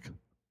Springsteen lyric.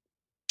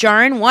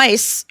 Jaren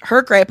Weiss,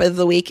 her gripe of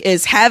the week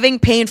is having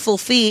painful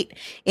feet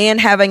and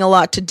having a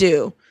lot to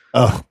do.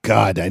 Oh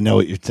God, I know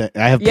what you're saying.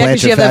 I have Yeah, 'cause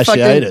plantar you have that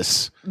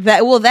fasciitis.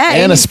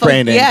 And a you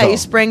sprained Yeah, ankle. you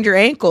sprained your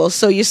ankle,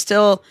 so you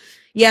still.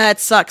 Yeah, it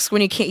sucks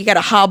when you can't. You got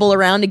to hobble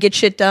around to get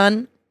shit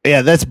done.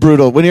 Yeah, that's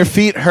brutal. When your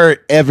feet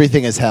hurt,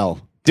 everything is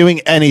hell. Doing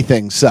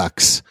anything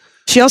sucks.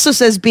 She also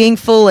says being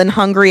full and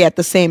hungry at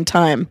the same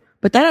time.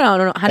 But that I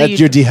don't know. How do you?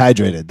 You're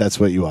dehydrated. That's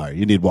what you are.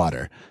 You need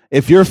water.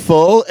 If you're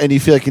full and you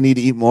feel like you need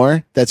to eat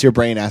more, that's your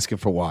brain asking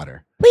for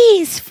water.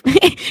 Please,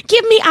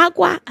 give me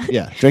agua.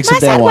 Yeah, drink some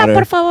Más damn agua, water.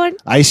 por favor.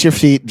 Ice your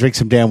feet, drink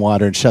some damn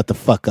water, and shut the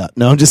fuck up.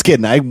 No, I'm just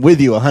kidding. I'm with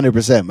you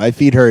 100%. My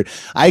feet hurt.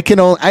 I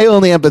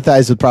only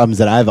empathize with problems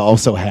that I've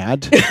also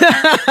had.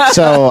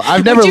 So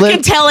I've never You can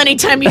lived. tell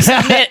anytime you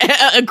submit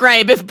a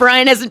gripe if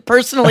Brian hasn't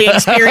personally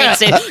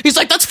experienced it. He's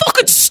like, "That's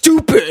fucking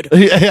stupid.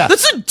 Yeah.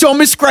 That's the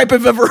dumbest gripe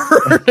I've ever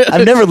heard."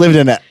 I've never lived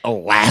in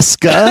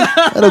Alaska.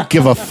 I don't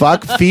give a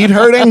fuck. Feet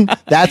hurting?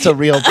 That's a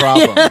real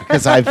problem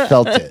because I've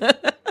felt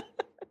it.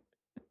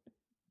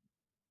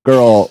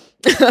 Girl,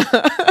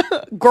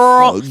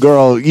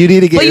 you need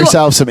to get Well,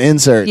 yourself some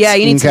inserts. Yeah,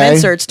 you need some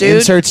inserts, dude.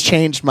 Inserts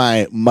changed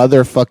my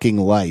motherfucking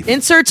life.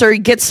 Inserts or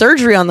get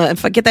surgery on the.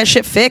 Get that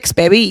shit fixed,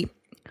 baby.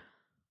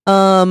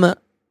 And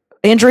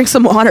drink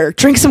some water.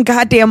 Drink some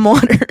goddamn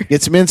water.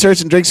 Get some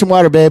inserts and drink some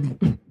water,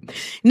 babe.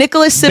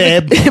 Nicholas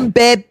Babe. Babe.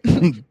 Babe.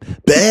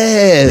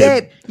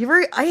 Babe.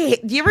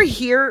 You ever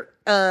hear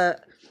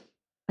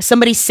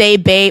somebody say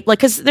babe? Like,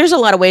 because there's a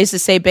lot of ways to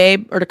say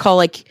babe or to call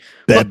like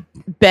Babe.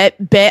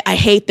 Bet. I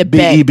hate the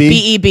bet. B-E-B.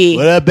 B-E-B.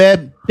 What up,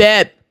 babe?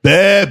 Babe.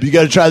 Babe, you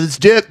got to try this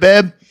dip,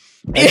 babe.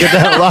 I get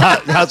that a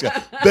lot. I was going,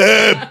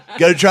 babe,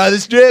 got to try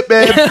this dip,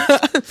 babe.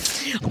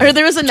 Or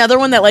there was another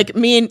one that like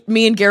me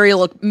and Gary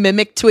will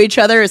mimic to each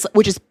other,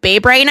 which is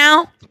babe right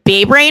now,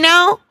 babe right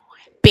now,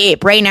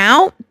 babe right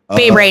now,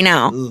 babe right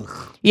now.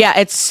 Ugh. Yeah,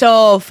 it's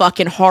so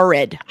fucking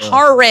horrid.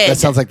 Horrid. That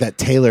sounds like that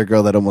Taylor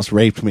girl that almost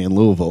raped me in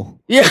Louisville.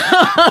 Yeah.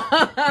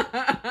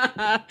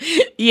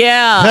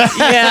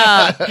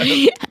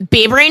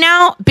 Babe right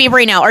now? Babe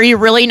right now. Are you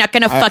really not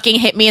going to fucking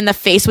hit me in the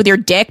face with your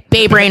dick?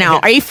 Babe right now.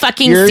 Are you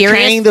fucking You're serious?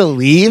 trying to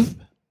leave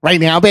right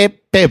now, babe?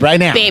 Babe, right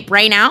now. Babe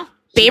right now?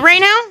 Babe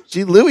right now?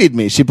 She Louie'd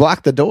me. She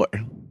blocked the door.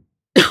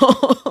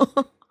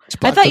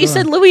 I thought you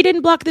said Louis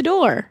didn't block the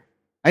door.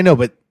 I know,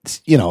 but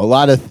you know, a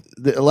lot of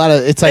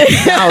it's like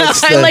now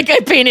it's I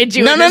painted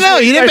you. No, in no, this no.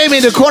 You didn't paint me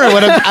in the corner.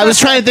 I was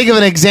trying to think of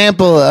an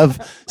example of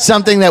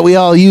something that we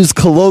all use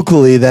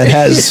colloquially that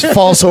has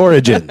false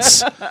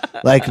origins,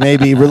 like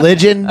maybe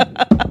religion.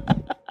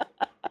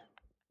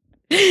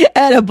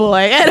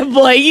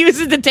 Attaboy. Use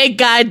it to take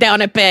God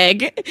down a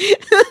peg.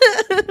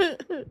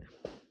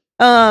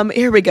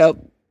 Here we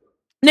go.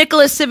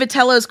 Nicholas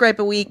Civitello's gripe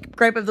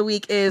of the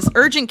week is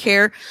urgent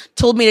care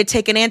told me to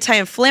take an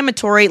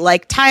anti-inflammatory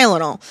like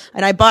Tylenol.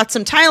 And I bought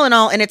some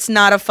Tylenol and it's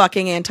not a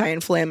fucking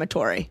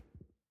anti-inflammatory.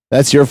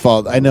 That's your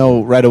fault. I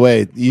know right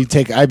away. You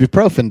take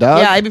ibuprofen, dog.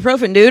 Yeah,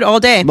 ibuprofen, dude, all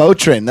day.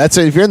 Motrin. That's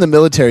if you're in the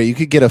military, you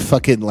could get a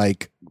fucking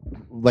like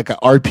a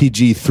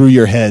RPG through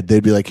your head.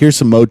 They'd be like, "Here's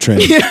some Motrin.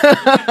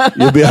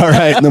 You'll be all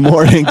right in the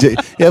morning." You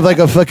have like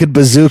a fucking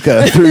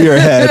bazooka through your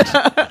head.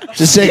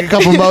 Just take a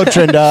couple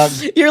Motrin, dog.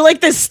 You're like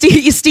the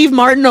Steve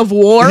Martin of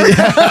war.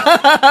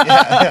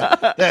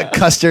 That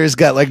Custer's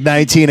got like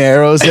 19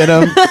 arrows in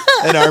him.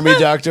 An army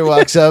doctor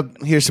walks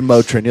up. Here's some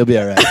Motrin. You'll be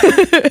all right.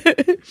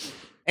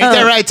 Ain't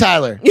that right,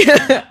 Tyler?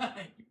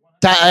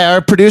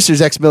 Our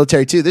producer's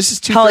ex-military too. This is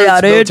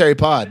two-thirds military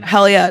pod.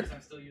 Hell yeah.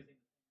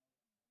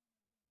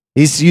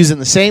 He's using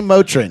the same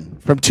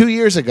Motrin from 2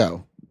 years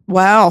ago.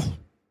 Wow.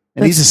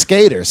 And he's a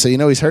skater, so you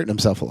know he's hurting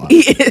himself a lot. He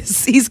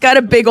is. He's got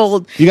a big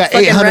old. You got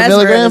fucking 800 raspberry.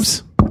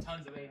 milligrams?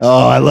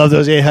 Oh, I love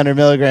those 800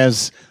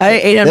 milligrams.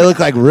 They look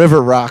like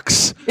river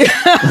rocks.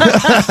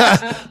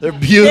 They're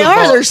beautiful. They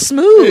are. They're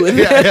smooth.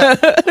 Yeah.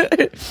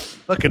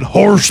 Fucking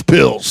horse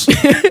pills.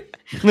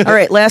 All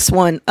right, last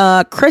one.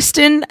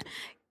 Kristen,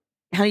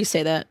 how do you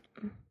say that?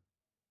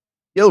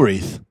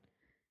 Gilreath.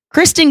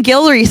 Kristen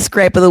Gilreath's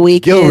gripe of the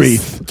week.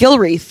 Gilreath.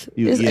 Gilreath.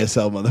 You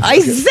ESL motherfucker. I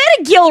said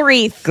a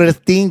Gilreath.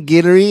 Christine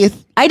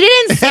Gilreath. I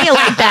didn't say it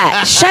like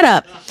that. Shut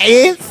up. I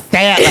didn't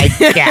say it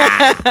like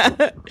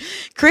that.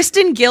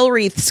 Kristen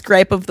Gilreath's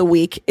gripe of the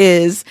week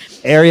is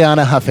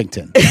Ariana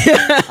Huffington.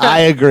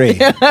 I agree.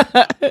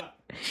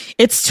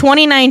 It's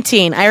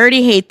 2019. I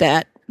already hate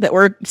that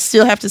we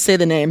still have to say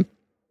the name.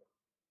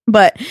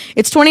 But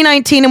it's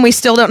 2019 and we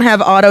still don't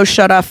have auto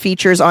shut-off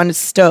features on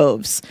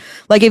stoves.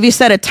 Like if you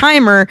set a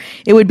timer,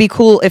 it would be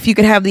cool if you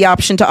could have the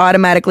option to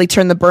automatically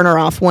turn the burner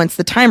off once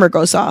the timer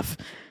goes off.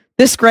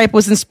 This gripe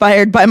was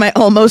inspired by my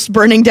almost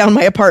burning down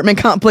my apartment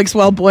complex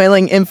while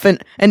boiling an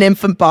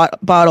infant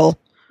bottle.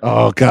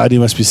 Oh, God,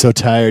 you must be so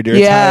tired. You're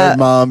a tired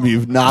mom.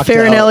 You've knocked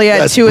Farinelli out. at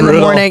That's 2 in the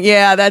brutal. morning.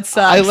 Yeah, that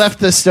sucks. I left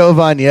the stove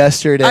on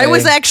yesterday. I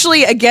was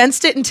actually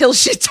against it until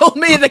she told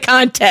me the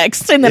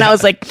context. And then I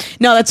was like,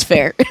 no, that's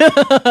fair.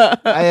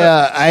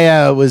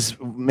 I was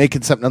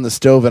making something on the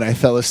stove and I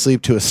fell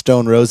asleep to a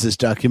Stone Roses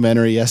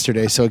documentary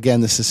yesterday. So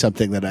again, this is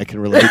something that I can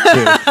relate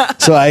to.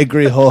 So I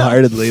agree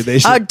wholeheartedly. They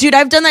should. Dude,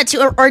 I've done that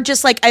too. Or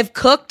just like I've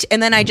cooked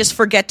and then I just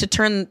forget to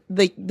turn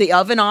the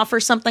oven off or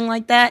something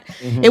like that.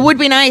 Mm-hmm. It would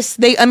be nice.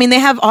 They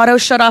have auto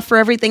shut off for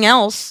everything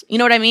else. You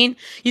know what I mean?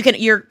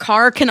 Your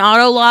car can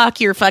auto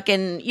lock. Your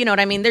fucking, you know what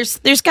I mean?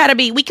 There's got to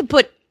be. We could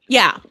put.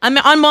 Yeah, I'm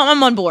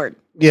on board.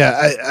 Yeah,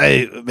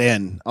 I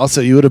man.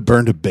 Also, you would have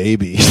burned a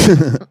baby.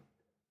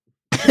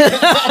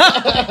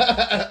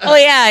 Oh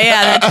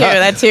yeah,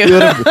 that too.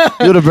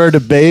 You would have burned a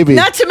baby.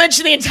 Not to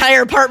mention the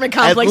entire apartment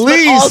complex,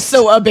 least- but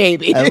also a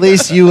baby. At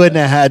least you wouldn't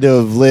have had to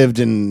have lived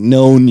and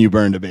known you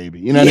burned a baby.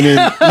 You know what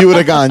I mean? You would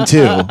have gone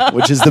too,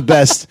 which is the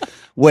best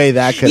way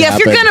that could happen.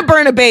 If you're gonna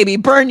burn a baby,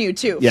 burn you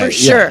too, for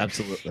sure.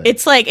 Absolutely.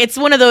 It's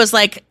one of those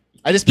like.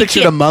 I just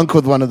pictured a monk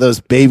with one of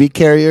those baby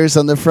carriers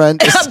on the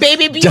front. Just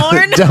Baby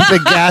Bjorn.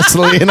 dumping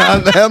gasoline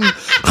on them.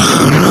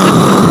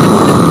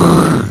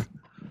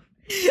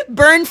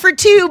 Burn for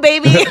 2,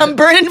 baby. I'm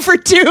burning for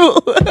 2.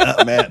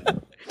 Oh, man.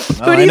 Oh,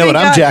 I know what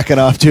I'm jacking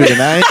off to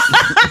tonight.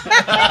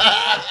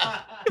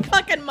 You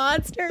fucking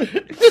monster.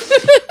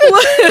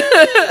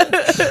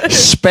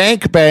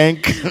 Spank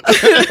Bank. Who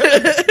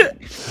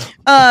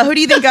do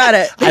you think got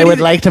it? I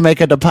would like to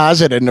make a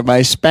deposit into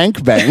my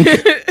Spank Bank.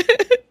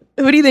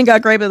 Who do you think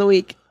got gripe of the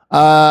week?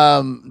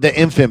 The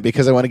infant,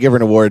 because I want to give her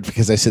an award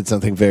because I said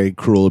something very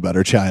cruel about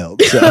her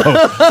child. So.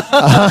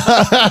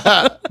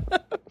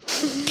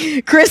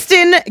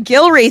 Kristen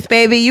Gilreath,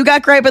 baby, you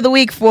got gripe of the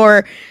week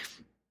for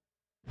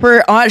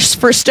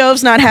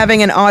stoves not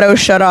having an auto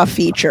shut off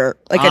feature,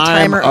 like a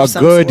timer. I'm of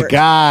some a good sort.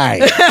 guy.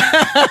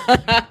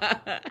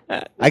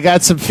 I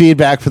got some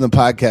feedback from the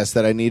podcast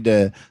that I need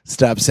to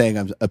stop saying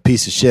I'm a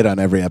piece of shit on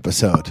every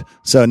episode.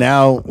 So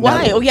now,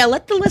 why? Oh yeah,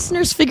 let the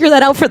listeners figure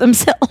that out for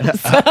themselves.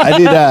 I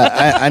need.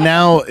 I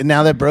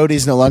now that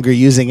Brody's no longer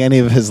using any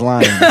of his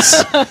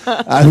lines,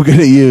 I'm going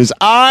to use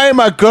 "I'm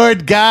a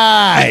good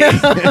guy."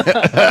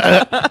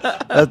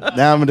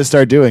 Now I'm going to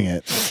start doing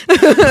it.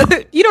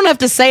 You don't have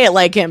to say it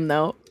like him,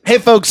 though. Hey,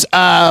 folks,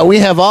 we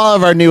have all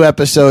of our new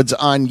episodes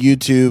on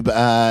YouTube.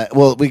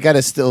 Well, we got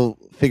to still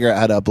figure out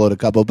how to upload a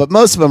couple, but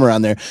most of them are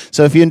on there.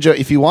 So if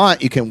you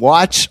want, you can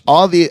watch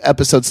all the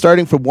episodes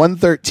starting from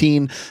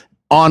 113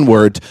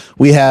 onward.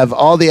 We have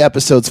all the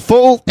episodes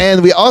full,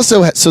 and we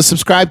also so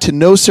subscribe to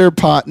No Sir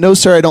I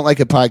Don't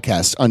Like It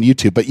podcast on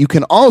YouTube, but you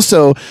can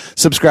also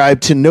subscribe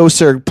to No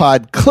Sir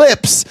Pod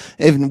clips,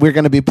 and we're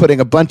going to be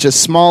putting a bunch of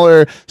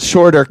smaller,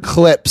 shorter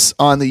clips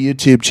on the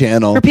YouTube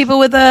channel For people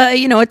with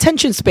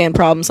attention span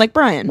problems like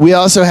Brian. We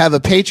also have a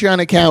Patreon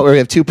account where we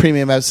have 2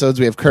 premium episodes.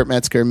 We have Kurt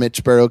Metzger,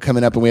 Mitch Burrow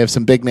coming up, and we have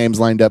some big names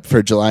lined up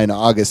for July and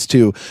August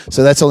too.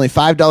 So that's only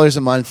 $5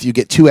 a month. You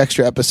get 2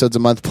 extra episodes a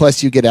month,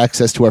 plus you get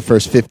access to our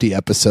first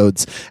 50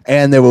 episodes,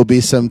 and there will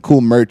be some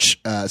cool merch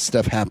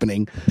stuff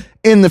happening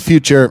in the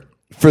future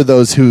for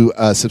those who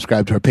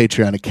subscribe to our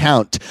Patreon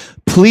account.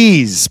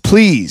 Please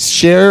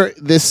share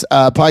this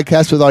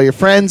podcast with all your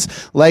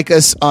friends. Like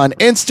us on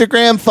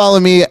Instagram. Follow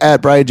me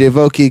at Brian J.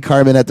 Vokey,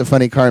 Carmen at The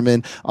Funny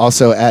Carmen,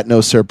 also at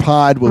No Sir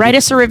Pod. Write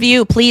us a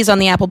review, please, on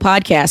the Apple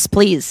Podcast,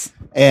 please.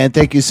 And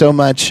thank you so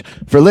much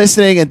for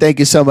listening, and thank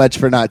you so much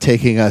for not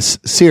taking us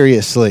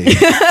seriously.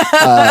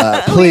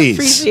 Please.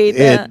 appreciate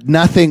that.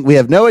 We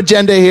have no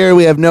agenda here.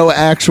 We have no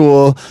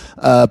actual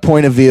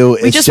point of view.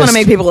 We just want to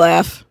make people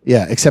laugh.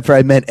 Yeah, except for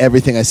I meant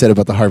everything I said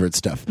about the Harvard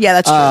stuff. Yeah,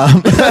 that's true.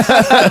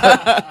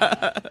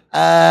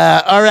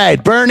 All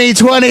right, Bernie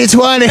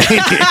 2020.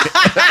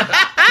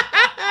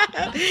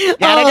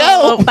 Gotta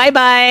go.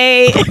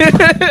 Bye-bye.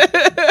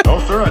 No,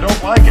 sir, I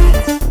don't like it.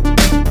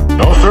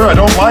 No, sir, I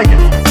don't like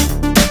it.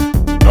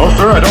 No,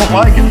 sir, I don't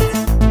like it.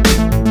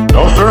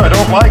 No, sir, I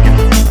don't like it.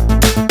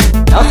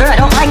 No, sir, I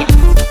don't like it.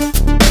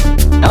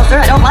 No, sir,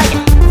 I don't like it.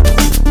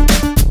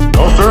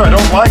 No, sir, I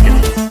don't like it.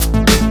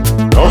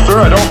 No, sir,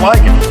 I don't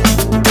like it.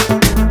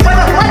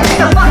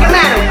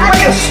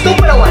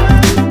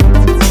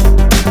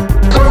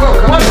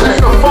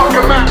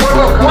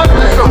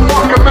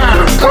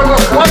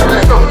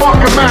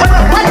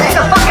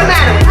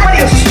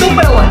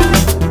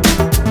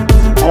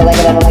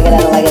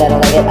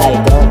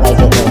 I don't like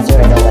it. No,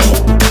 sir, I don't like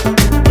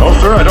it. No,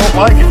 sir, I don't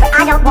like it.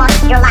 I don't want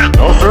your life.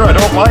 No, sir, I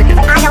don't like it.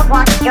 I don't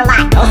want your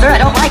life. No, sir, I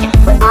don't like it.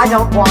 But I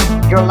don't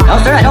want your life. No,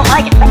 sir, I don't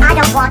like it. But I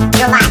don't want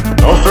your life.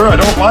 No, sir, I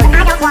don't like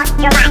I it. don't want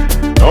your life.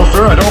 No,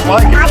 sir, I don't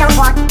like I it. don't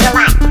want